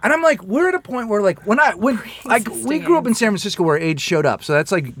god. And I'm like, we're at a point where like when we grew up in San Francisco where AIDS showed up, so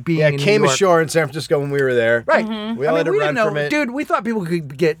that's like being Yeah, in it came New York. ashore in San Francisco when we were there. Right. We all had to we run didn't know, from it. dude. We thought people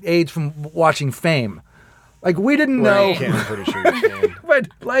could get AIDS from watching Fame. Like we didn't Well, know. you can, I'm pretty sure you can. But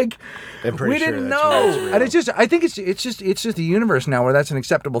like, I'm pretty we sure didn't that's know, real. and it's just. I think it's just the universe now where that's an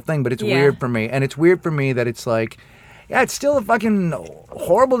acceptable thing. But it's Yeah. weird for me, and it's weird for me that it's like, yeah, it's still a fucking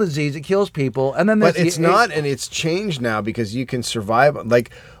horrible disease. It kills people, and then But there's it's the- not, and it's changed now because you can survive.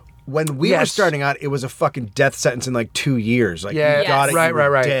 Like when we were Yes. starting out, it was a fucking death sentence in like 2 years. Like Yeah, you got it, right, you were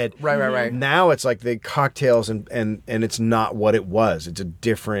right, dead. right. Now it's like the cocktails, and it's not what it was. It's a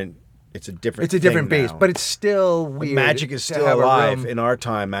different. It's a different. It's a different thing beast, now. but it's still weird. Magic is to still have a alive. room- In our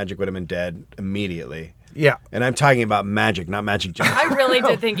time, Magic would have been dead immediately. Yeah. And I'm talking about Magic, not Magic Johnson. I really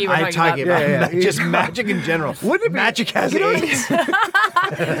did think you were I'm talking about talking about Yeah. just Magic in general. Wouldn't it be- Magic has you know- AIDS.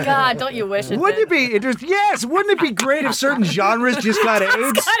 God, don't you wish it Wouldn't did? it be interesting? Yes, wouldn't it be great if certain genres just got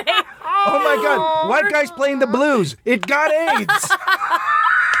AIDS? Oh my God! White guy's playing the blues. It got AIDS.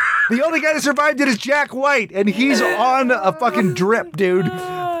 The only guy that survived it is Jack White, and he's on a fucking drip, dude.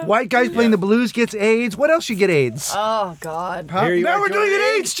 White guy's playing the blues gets AIDS. What else you get AIDS? Oh God. Here you now are we're doing an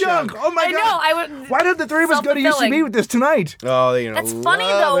AIDS chunk. Oh my I God! know. I would. Why did the three of us go to Self-fulfilling. UCB with this tonight? Oh, you know, That's funny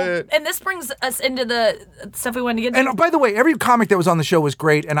love though, it. and this brings us into the stuff we wanted to get to. And by the way, every comic that was on the show was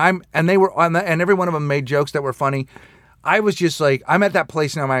great, and they were on that, and every one of them made jokes that were funny. I was just like, I'm at that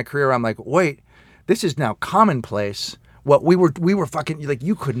place now in my career. I'm like, wait, this is now commonplace. What we were fucking like,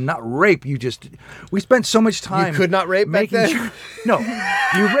 you could not rape. We spent so much time. You could not rape back making then? sure- no,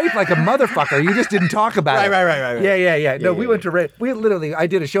 you rape like a motherfucker. You just didn't talk about it. Right. Yeah. No, we yeah, went to rape. We literally, I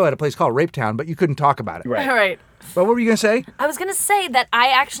did a show at a place called Rape Town, but you couldn't talk about it. Right. All right. But what were you gonna say? I was gonna say that I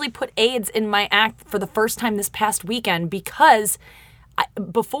actually put AIDS in my act for the first time this past weekend because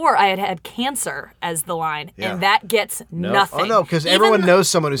before I had had cancer as the line, Yeah. and that gets nothing. Oh no, because Even- everyone knows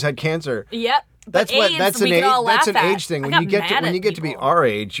someone who's had cancer. Yep. But That's what. AIDS, That's we an could age. all That's laugh an at. age thing. I When got you get mad at to be people. our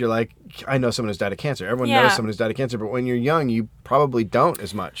age, you're like, I know someone who's died of cancer. Everyone Yeah. knows someone who's died of cancer. But when you're young, you probably don't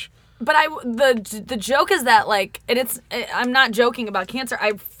as much. But the joke is that like, and I'm not joking about cancer.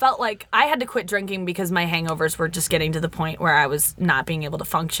 I felt like I had to quit drinking because my hangovers were just getting to the point where I was not being able to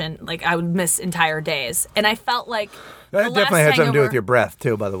function. Like I would miss entire days, and I felt like That the definitely last had something to do with hangover- your breath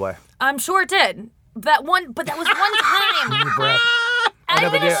too, by the way. I'm sure it did. But that was one time. Breath. I've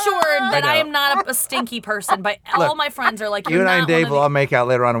but been yeah, assured that I I know. am not a stinky person, but all Look, my friends are like, You You're and I not and Dave one will of all the-" make out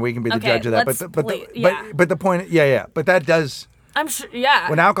later on, and we can be the Okay, judge of that. let's But please- yeah. but the point, yeah. But that does. I'm sure, yeah.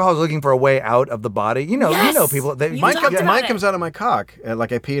 When alcohol is looking for a way out of the body, you know Yes. people. They, You Mine, talked about mine it. comes out of my cock.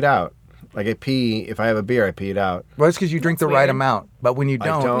 Like I pee it out. Like I pee. If I have a beer, I pee it out. well, it's because you drink the right weird. amount. But when you I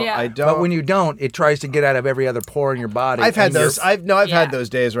don't, don't. Yeah. I don't. but when you don't, it tries to get out of every other pore in your body. I've had and you're- those. I've Yeah. had those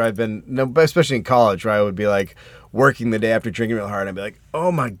days where I've been, no, but especially in college, where I would be like working the day after drinking real hard, and I'd be like,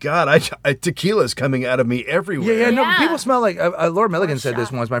 oh my god, tequila's coming out of me everywhere. Yeah, no. Yeah. People smell like Laura Milligan said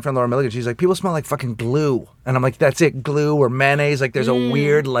this once. My friend Laura Milligan, she's like, people smell like fucking glue, and I'm like, that's it, glue or mayonnaise. Like, there's a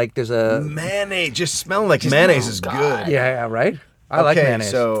weird, like, there's a Mayonnaise, just smelling like mayonnaise is good. yeah, right. I like Okay,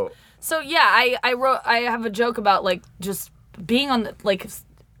 mayonnaise. So yeah, I have a joke about like just being on the, like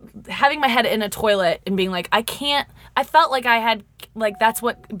having my head in a toilet and being like, I felt like I had, like, that's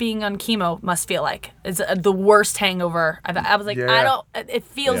what being on chemo must feel like. It's the worst hangover. I was like, Yeah. it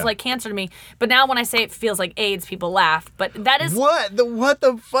feels Yeah. like cancer to me. But now when I say it feels like AIDS, people laugh. But that is, What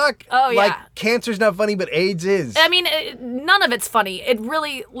the fuck? Oh, yeah. Like cancer's not funny, but AIDS is. I mean, none of it's funny. It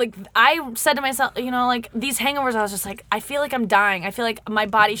really, like, I said to myself, like, these hangovers, I was just like, I feel like I'm dying. I feel like my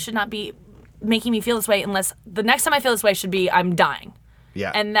body should not be making me feel this way unless the next time I feel this way should be I'm dying.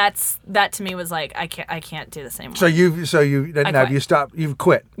 Yeah. And that to me was like I can't do this anymore. So you now quit. you stopped. You've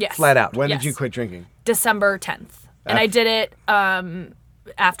quit. Yes. Flat out. When Yes. did you quit drinking? December 10th, and I did it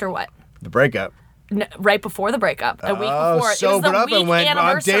after what? The breakup. Right before the breakup, a week before. It was Sobered the up week and went, I'm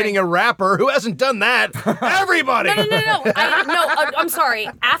anniversary. dating a rapper who hasn't done that. Everybody. No. I'm sorry.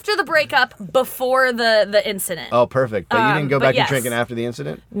 After the breakup, before the incident. Oh, perfect. But you didn't go but back yes. and drinking after the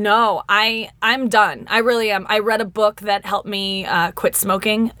incident? No, I'm done. I really am. I read a book that helped me quit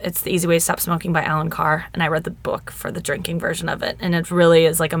smoking. It's The Easy Way to Stop Smoking by Alan Carr, and I read the book for the drinking version of it, and it really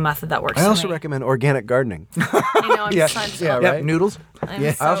is like a method that works. I also for me. recommend organic gardening. I know, I'm just trying to Yeah, tell right? you. Noodles. I'm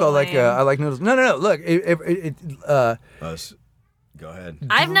Yeah. so I also like lame. I like noodles. No. Look, Go ahead.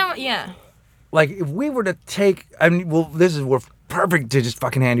 I've never. Yeah. like if we were to take, I mean, well, this is we're perfect to just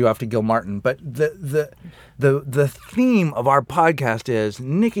fucking hand you off to Gil Martin. But the theme of our podcast is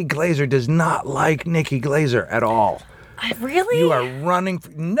Nikki Glazer does not like Nikki Glazer at all. I really. You are running.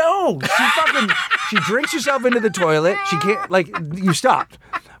 No, she drinks herself into the toilet. She can't, like, you stopped.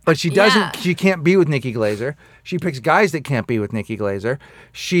 But she doesn't, Yeah. she can't be with Nikki Glazer. She picks guys that can't be with Nikki Glazer.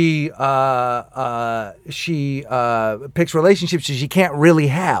 She picks relationships that she can't really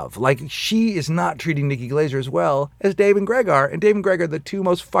have. Like, she is not treating Nikki Glazer as well as Dave and Greg are. And Dave and Greg are the two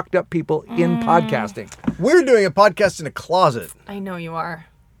most fucked up people in podcasting. We're doing a podcast in a closet, I know you are.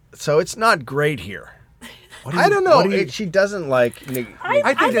 so it's not great here. I don't know. She doesn't like Nikki.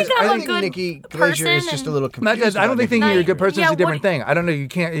 I think I'm a good Nikki Glazer person is just a and- little Not confused. just, I don't about think thinking Nikki you're a good Glazer. person is Yeah, a different what- thing. I don't know. You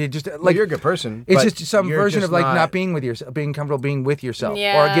can't. You just Well, like you're a good person. It's but just some you're version just of like not being with yourself, being comfortable being with yourself, or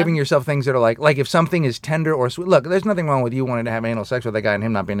Yeah. giving yourself things that are like if something is tender or sweet. Look, there's nothing wrong with you wanting to have anal sex with a guy and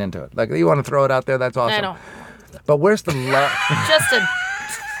him not being into it. Like you want to throw it out there, that's awesome. I know. But where's the love?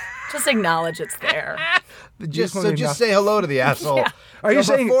 Just acknowledge it's there. Just say hello to the asshole. Are you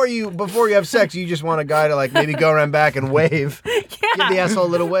saying- before you have sex, you just want a guy to like maybe go around back and wave, give the asshole a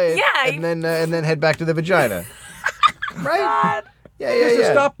little wave, Yeah. and then head back to the vagina, right? Yeah, Just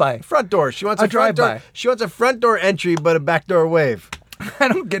a stop by. Front door. She wants A a front door. drive-by. She wants a front door entry, but a back door wave. I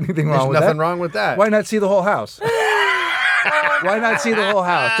don't get anything There's wrong with nothing that. wrong with that. Why not see the whole house? Why not see the whole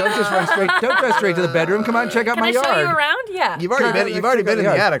house? Don't just run straight. Don't go straight to the bedroom. Come out and check out Can my I yard. show you around? Yeah. You've already been in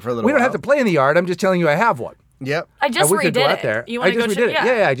the attic for a little We don't while. have to play in the yard. I'm just telling you I have one. Yep. I just we could go redid out it. there. You I want to just go redid check?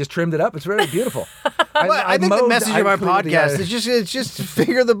 it. Yeah, I just trimmed it up. It's very beautiful. I think the message of our podcast is just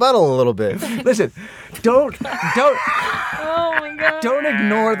finger the buttle a little bit. Listen, don't Oh my god. don't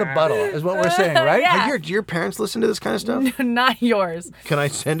ignore the buttle. Is what we're saying, right? Yeah. Do your parents listen to this kind of stuff? Not yours. Can I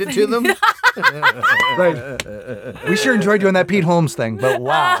send it to them? Right. We sure enjoyed doing that Pete Holmes thing, but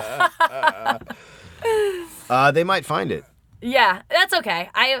wow. They might find it. Yeah, that's okay.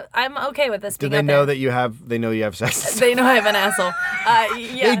 I'm okay with this. Do being they out know there. that you have? They know you have sex. They know I have an asshole.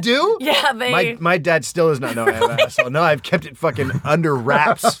 Yeah. They do? Yeah, they. My dad still does not know I have an asshole. No, I've kept it fucking under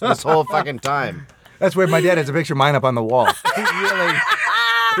wraps this whole fucking time. That's where my dad has a picture of mine up on the wall.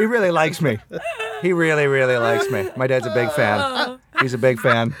 He really likes me. He really, really likes me. My dad's a big fan. He's a big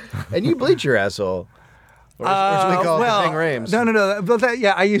fan. And you bleach your asshole. Or as we call it, the thing Rames. No. But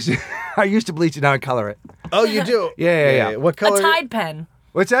I used to bleach it. Now I color it. Oh, you do? Yeah. What a color? Tide pen.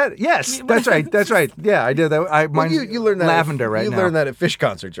 What's that? Yes, that's right. That's right. Yeah, I did that. Well, Mine's you learned that lavender right you now. You learned that at fish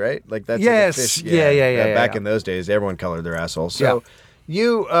concerts, right? Like that's Yes. Like a fish, Yeah, Back yeah. in those days, everyone colored their assholes. So Yeah.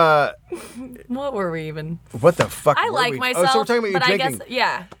 you, What were we even? what the fuck? I were like we? myself, Oh, so we're talking about but you I drinking. guess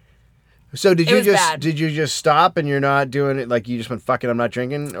yeah. So It was bad. did you just stop and you're not doing it? Like you just went fucking. I'm not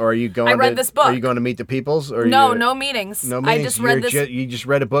drinking, or are you going? I read to, this book. Are you going to meet the peoples? Or No, you, no meetings. no meetings. I just read this. You just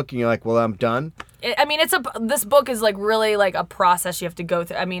read a book and you're like, well, I'm done. I mean, this book is like really like a process you have to go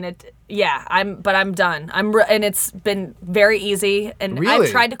through. I mean, I'm done. And it's been very easy. And Really?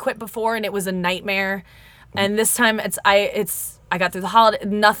 I've tried to quit before, and it was a nightmare. And this time, I got through the holiday.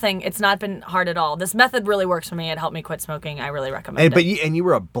 Nothing. It's not been hard at all. This method really works for me. It helped me quit smoking. I really recommend And it. but you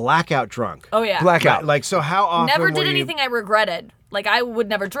were a blackout drunk. Oh yeah. Blackout. Like so, how often? Never were did you, anything I regretted. Like I would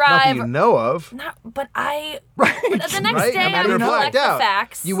never Not drive. that you know of. But I. Right. But the next Right? day, I I mean, would you're collect blacked the out.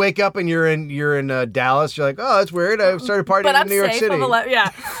 facts. You wake up and you're in Dallas. You're like, oh, that's weird. I started partying but in I'm New York safe. City. Yeah.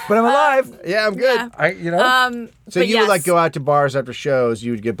 But I'm alive. Yeah, I'm good. Yeah. So but you would like yes. go out to bars after shows.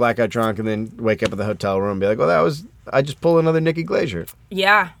 You would get blackout drunk and then wake up in the hotel room and be like, well, I just pulled another Nikki Glazer.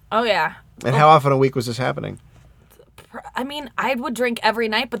 Yeah. Oh yeah. And how often a week was this happening? I mean, I would drink every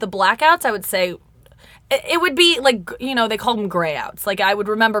night, but the blackouts, I would say it would be like, they call them gray outs. Like I would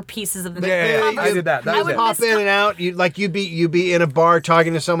remember pieces of the Yeah, I did that. That was would it. Pop in and out. You'd be in a bar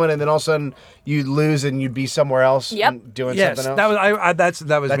talking to someone, and then all of a sudden you'd lose, and you'd be somewhere else Yep. and doing Yes, something else.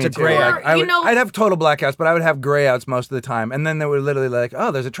 that was That's me a gray too. out. I'd have total blackouts, but I would have gray outs most of the time, and then they were literally like,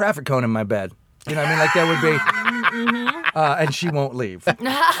 "Oh, there's a traffic cone in my bed." You know what I mean? Like there would be, and she won't leave.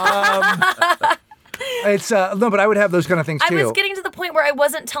 It's no, but I would have those kind of things too. I was getting to the point where I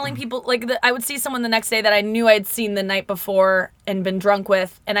wasn't telling people, like, I would see someone the next day that I knew I had seen the night before and been drunk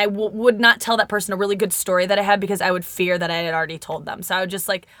with, and I would not tell that person a really good story that I had because I would fear that I had already told them. So I would just,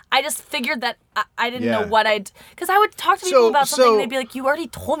 I just figured that I didn't know what because I would talk to people about something, and they'd be like, you already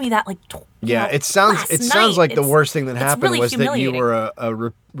told me that, It sounds like the worst thing that happened really was that you humiliating. were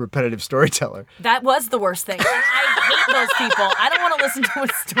a repetitive storyteller. That was the worst thing. And I hate those people. I don't want to listen to a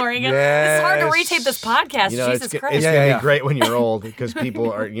story again. It's hard to Yes. retape this podcast. Jesus Christ. It's Yeah, gonna yeah. be great when you're old because you're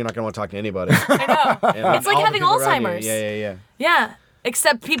not gonna want to talk to anybody. I know. And It's like all the having people around you. Alzheimer's. Yeah. Yeah.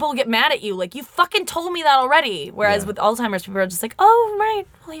 Except people get mad at you. Like, you fucking told me that already. Whereas with Alzheimer's, people are just like, oh, right.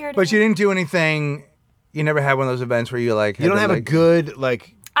 Well, here it is. But you didn't do anything. You never had one of those events where you You don't have a good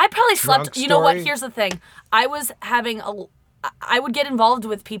I probably slept. drunk You know what? story? Here's the thing. I was having I would get involved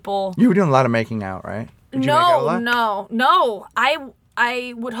with people. You were doing a lot of making out, right? Did you make out a lot? No.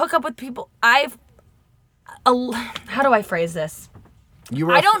 I would hook up with people. How do I phrase this?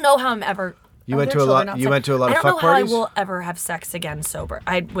 I don't know how I'm ever. You went to a lot. You went to a lot of fuck I don't know parties. how I will ever have sex again sober.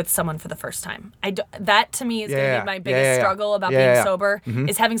 With someone for the first time. That to me is going to be my biggest struggle about being sober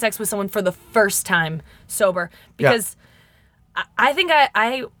is having sex with someone for the first time sober because I think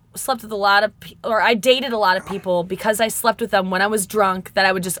I slept with a lot of or I dated a lot of people because I slept with them when I was drunk that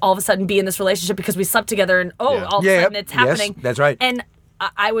I would just all of a sudden be in this relationship because we slept together and all of a sudden it's happening. Yes, that's right. And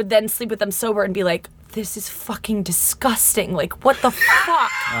I would then sleep with them sober and be like, this is fucking disgusting. Like, what the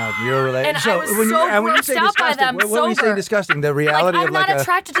fuck? You're related. And I was so grossed out by them when you say sober. disgusting, the reality I'm of not like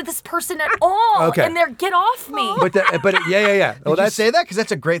attracted to this person at all. Okay. And they're get off me. But yeah. Well, Did you say that? Because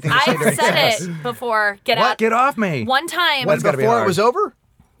that's a great thing to say I've during said sex. it before. Get What? out. Get off me. One time. That's gotta be Before it hard. was over?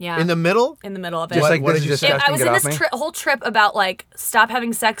 Yeah. In the middle? In the middle of it. Just like what this did is you say? disgusting. I was Get in off this me. whole trip about stop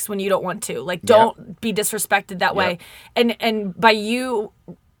having sex when you don't want to. Don't be disrespected that way. And by you,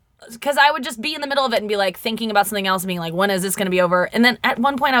 because I would just be in the middle of it and be thinking about something else and being like, when is this going to be over? And then at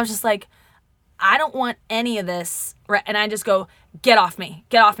one point I was just like, I don't want any of this. Right? And I just go, get off me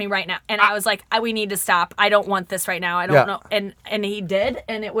right now. And I was like, we need to stop. I don't want this right now. I don't know. And he did.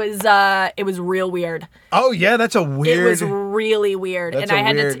 And it was real weird. Oh yeah, that's a weird. It was really weird. That's And I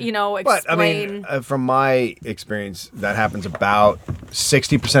had weird- to, explain. But I mean, from my experience, that happens about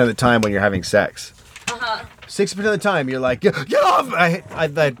 60% of the time when you're having sex. 60% of the time, you're like, get off!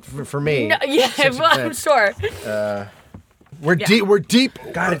 For me, No, yeah, well, I'm sure. we're deep. We're deep.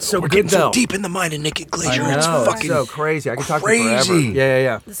 God, it's so we're good getting though. so deep in the mind of Nikki Glazier. I It's know. fucking so crazy. I could talk to you crazy. forever.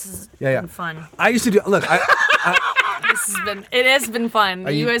 Yeah. This has Yeah. been fun. I used to do. Look, It has been fun.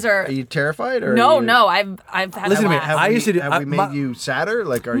 You guys are. Are you terrified or? No, are you, no. I've had Listen a to me. laugh. Have I we, used to do- Have we made you sadder?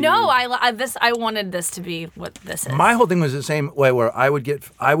 Like, are No, you? I wanted this to be what this is. my whole thing was the same way. Where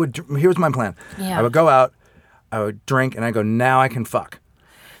here's my plan. Yeah. I would go out, I would drink, and I go, now I can fuck.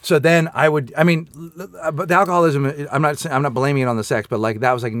 So then but the alcoholism, I'm not blaming it on the sex, but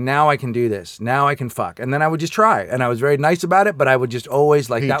that was now I can do this. Now I can fuck. And then I would just try. And I was very nice about it, but I would just always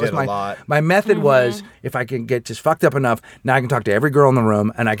He that was did a lot. my method Mm-hmm. was if I can get just fucked up enough, now I can talk to every girl in the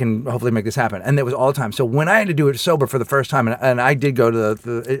room and I can hopefully make this happen. And it was all the time. So when I had to do it sober for the first time, and I did go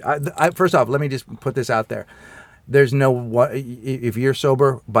to first off, let me just put this out there. There's if you're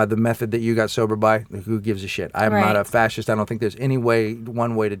sober by the method that you got sober by, who gives a shit? I'm not a fascist. I don't think there's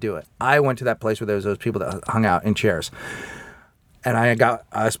one way to do it. I went to that place where there was those people that hung out in chairs. And I got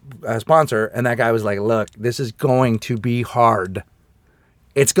a sponsor, and that guy was like, look, this is going to be hard.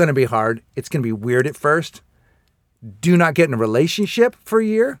 It's going to be hard. It's going to be weird at first. Do not get in a relationship for a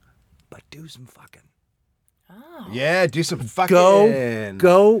year, but do some fucking. Yeah, do some fucking.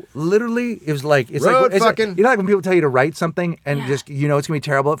 Go. Literally, it was it's Road like fucking. you know, when people tell you to write something and just it's gonna be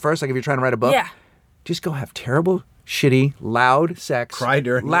terrible at first. Like if you're trying to write a book, Yeah. just go have terrible, shitty, loud sex. Cry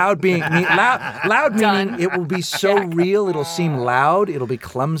during loud being loud meaning Done. it will be so real. It'll seem loud. It'll be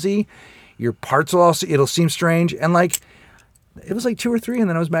clumsy. Your parts will also. It'll seem strange and it was 2 or 3, and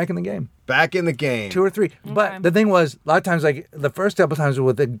then I was back in the game. Back in the game. 2 or 3. But the thing was, a lot of times, the first couple times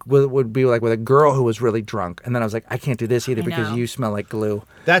would be with a girl who was really drunk, and then I was like, I can't do this either because know. you smell like glue.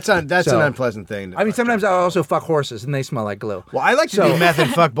 That's an So- unpleasant thing. I mean, sometimes I also fuck horses, and they smell like glue. Well, I like to do meth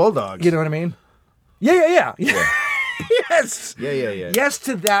and fuck bulldogs. You know what I mean? Yeah. Yes. Yeah. Yes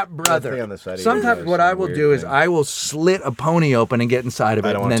to that, brother. thing on the side of your Sometimes nose, what a I will weird do is thing. I will slit a pony open and get inside of it.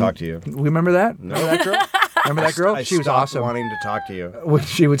 I don't and want to then- talk to you. Remember that? Remember that girl? Remember that girl? I She was stopped awesome. wanting to talk to you.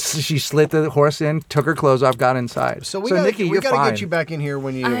 When she slit the horse in, took her clothes off, got inside. So we gotta, Nikki, we you're gotta fine. get you back in here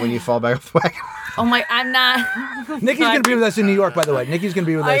when you fall back off the wagon. Oh my, I'm not. Nikki's gonna be with us in New York, by the way. Nikki's gonna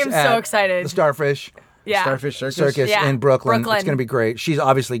be with I us am at so excited. the Starfish Yeah. Starfish Circus. Circus Yeah, in Brooklyn. Brooklyn. It's gonna be great. She's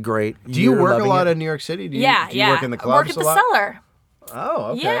obviously great. Do you You're work a loving lot it. in New York City? Do you, Yeah, do you work in the clubs I work at a the lot? cellar. Oh,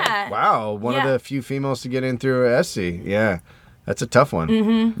 okay. Yeah. Wow, one of Yeah. the few females to get in through SC. Yeah, that's a tough one.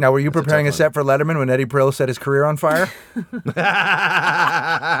 Mm-hmm. Now, were you preparing a tough set for Letterman when Eddie Brill set his career on fire?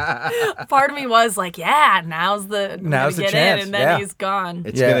 Part of me was like, yeah, now's the Now's the get chance, in, and then yeah. he's gone.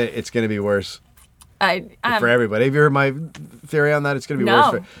 It's gonna be worse I'm for everybody. Have you heard my theory on that? It's gonna be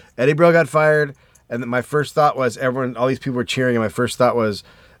No. worse. Eddie Brill got fired, and then my first thought was all these people were cheering, and my first thought was,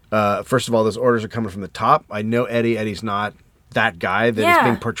 first of all, those orders are coming from the top. I know Eddie. Eddie's not that guy that is Yeah.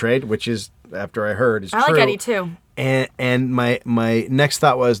 being portrayed, which is after I heard is I true. like Eddie too. And my next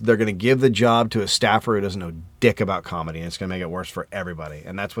thought was they're going to give the job to a staffer who doesn't know dick about comedy, and it's going to make it worse for everybody,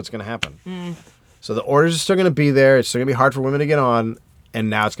 and that's what's going to happen. So the orders are still going to be there. It's still going to be hard for women to get on, and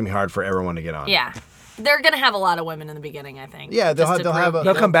now it's going to be hard for everyone to get on. Yeah. They're going to have a lot of women in the beginning, I think. Yeah, they'll just have- to they'll have prove- a-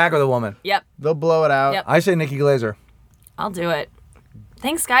 They'll come back with a woman. Yep. They'll blow it out. Yep. I say Nikki Glazer. I'll do it.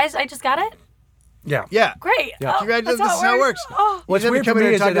 Thanks, guys. I just got it. Yeah. Yeah. Great. Yeah. Oh, Congratulations. that's This is how it works. Oh. What's You had to weird for come in me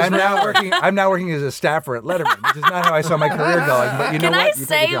here is and that talk to us I'm now working as a staffer at Letterman, which is not how I saw my career going. But you know Can what? I You take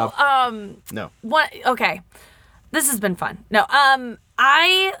say, a job. No. what? Okay. This has been fun. No,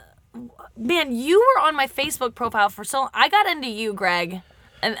 man, you were on my Facebook profile for so long. I got into you, Greg.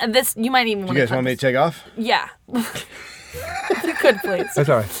 And this, you might even want You guys want me to take off? Yeah. If you could, please. That's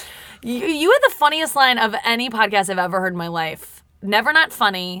all right. You had the funniest line of any podcast I've ever heard in my life. Never Not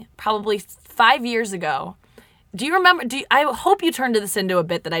Funny, probably 5 years ago. Do you remember? I hope you turned this into a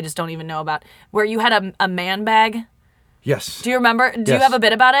bit that I just don't even know about, where you had a man bag. Yes. Do you remember? Do you Yes. have a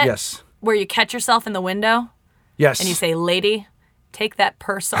bit about it? Yes. Where you catch yourself in the window Yes. and you say, "Lady, take that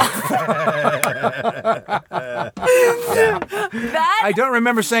purse off." I don't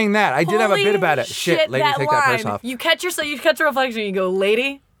remember saying that. I did have a bit Holy about it. Shit, lady, that take that purse line. off. You catch yourself. You catch a reflection. You go,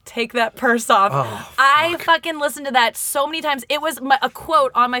 "Lady, take that purse off." Oh, I fucking listened to that so many times. It was a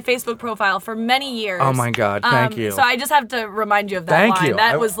quote on my Facebook profile for many years. Oh my God, thank you. So I just have to remind you of that Thank line. you.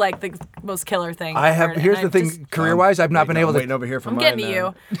 That I- was like the most killer thing. I I've have. heard, Here's and the thing. just- Career-wise, I've not been able to. Waiting over here for I'm mine getting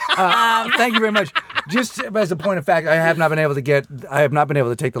to now. you. Thank you very much. Just as a point of fact, I have not been able to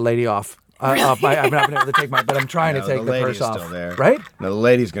take the lady off. I've not been able to take my, but I'm trying No, to take the lady purse is off. still there. Right? No, the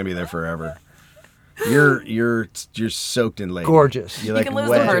lady's gonna be there forever. You're soaked in lady. Gorgeous. You're You like can lose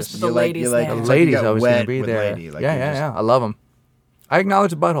the wet. purse, but the You're like- lady's you're like- there. it's The like you lady's got always wet going to be with there. Lady. Like yeah, you yeah, just- yeah. I love them. I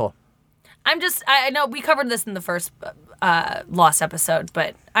acknowledge the butthole. I know we covered this in the first Lost episode,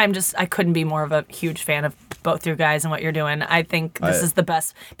 but I couldn't be more of a huge fan of both you guys and what you're doing. I think this is the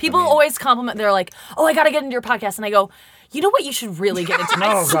best. People always compliment, they're like, "Oh, I got to get into your podcast." And I go, "You know what you should really get into?"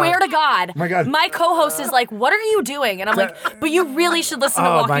 I Oh, swear God. to God. My God. My co-host is like, "What are you doing?" And I'm like, "But you really should listen to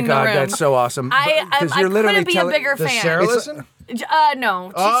Oh Walking my God, the Room." that's so awesome. I couldn't be a bigger Does fan. Sarah It's- listen?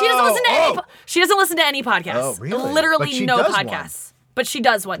 No, she doesn't listen to any. She doesn't listen to any podcasts. Oh, really? Literally But she no does one. podcasts. But she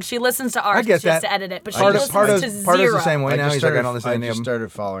does one. She listens to ours I get just that. to edit it. But she Part listens of to part zero. is the same way now. He's like, I don't listen to I any of just them.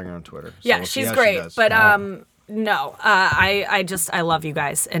 started following her on Twitter. So Yeah, we'll see she's how she great. does. But no, I love you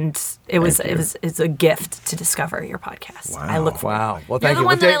guys, and it's a gift to discover your podcast. I look forward. Wow. Well, You're thank the you. one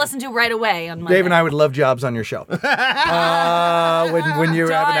Well, that I Dave- listen to right away on Monday. Dave and I would love jobs on your show. When you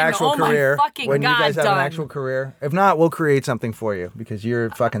have an Done. actual Oh my career. fucking When you God, guys have done. an actual career. If not, we'll create something for you because you're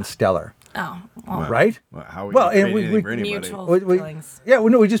fucking stellar. Oh, well, Right? Well, how would Well, you and create we- anything we- for anybody? mutual We- feelings. Yeah, well,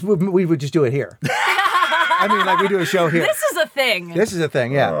 no, we would just do it here. I mean, like we do a show here. This is a thing. This is a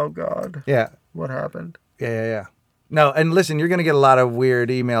thing, yeah. Oh God. Yeah. What happened? Yeah. No, and listen, you're going to get a lot of weird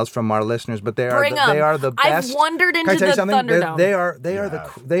emails from our listeners, but they are Bring they 'em. are the I've best. wandered Can I into tell you the something? Thunderdome.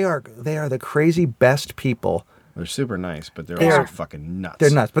 They are the crazy best people. They're super nice, but they're They also are. fucking nuts. They're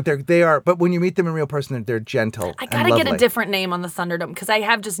nuts, but they are. But when you meet them in real person, they're gentle. I and gotta get a lovely. different name on the Thunderdome because I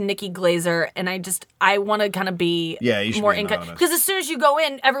have just Nikki Glazer, and I want to kind of be Yeah, you should more be anonymous. because as soon as you go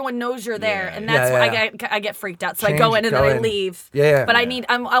in, everyone knows you're there, Yeah, and yeah. that's Yeah, why yeah. I get freaked out. So I go in and then I leave. Yeah. But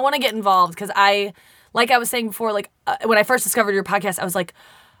I want to get involved because like I was saying before, like when I first discovered your podcast, I was like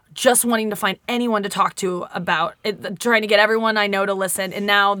just wanting to find anyone to talk to about it, trying to get everyone I know to listen, and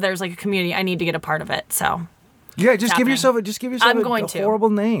now there's like a community. I need to get a part of it. So Yeah, just give happening. yourself I'm a going to. horrible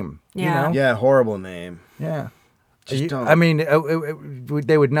name. Yeah. You know? Yeah, horrible name. Yeah. Just don't. I mean,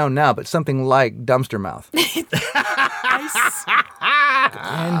 they would know now, but something like Dumpster Mouth. Nice.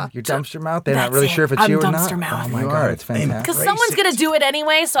 And your dumpster mouth. They're not That's really it. sure if it's I'm you or not. dumpster mouth. Oh my You god, are. it's fantastic. Because someone's going to do it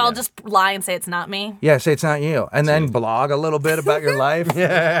anyway, so I'll just lie and say it's not me. Yeah, say it's not you, and then blog a little bit about your life.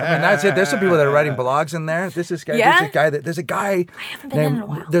 Yeah, I mean that's it. There's some people that are writing blogs in there. There's a guy. There's a guy been in a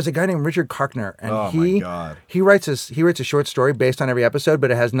while. There's a guy named Richard Karkner, and Oh, my God. he writes a short story based on every episode,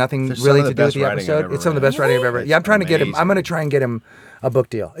 but it has nothing There's really some of to the do with best the writing I've episode. ever It's some of the read. best writing I've ever. Yeah, I'm trying to get him. amazing. I'm going to try and get him a book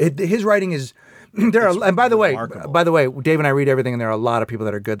deal. His writing is. And by the way, Dave and I read everything, and there are a lot of people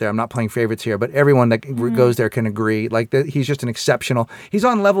that are good there. I'm not playing favorites here, but everyone that goes there can agree. Like he's just an exceptional. He's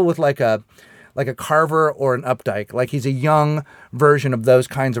on level with like a Carver or an Updike. Like he's a young version of those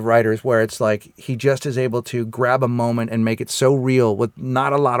kinds of writers, where it's like he just is able to grab a moment and make it so real with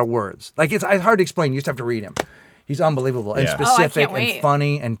not a lot of words. Like it's hard to explain. You just have to read him. He's unbelievable and Yeah. specific Oh, I can't and wait.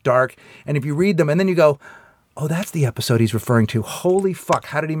 funny and dark. And if you read them, and then you go, oh, that's the episode he's referring to. Holy fuck!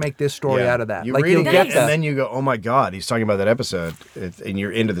 How did he make this story out of that? You Like read you'll it, get Nice. that. and then you go, "Oh my god, he's talking about that episode," and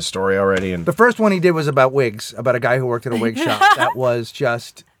you're into the story already. And The first one he did was about wigs, about a guy who worked at a wig shop. That was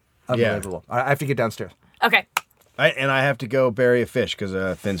just unbelievable. I have to get downstairs. Okay. I have to go bury a fish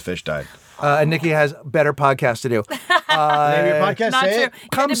because Finn's fish died. And Nikki has better podcasts to do. Name your podcast. Not Say true. it.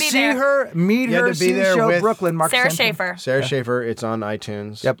 Good Come to be see there. her, meet You had her, to be see the there show, with Brooklyn. Mark Sarah Senton. Schaefer. Sarah Schaefer. It's on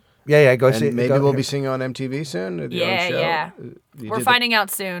iTunes. Yep. Yeah, go see. And maybe go- we'll be seeing you on MTV soon. Your own Yeah, show. yeah. You We're did finding out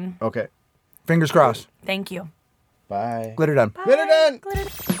soon. Okay. Fingers crossed. Thank you. Bye. Glitter done. Glitter done.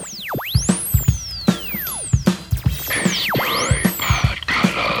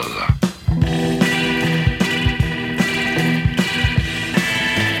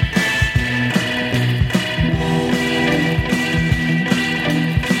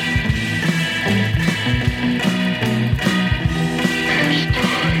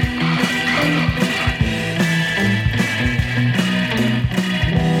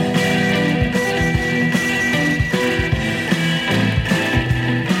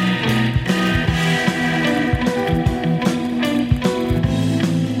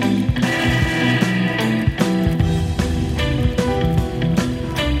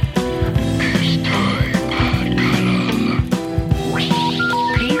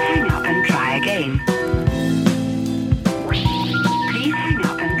 Please hang up and try again. Please hang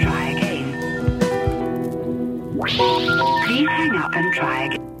up and try again. Please hang up and try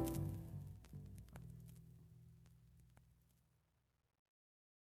again.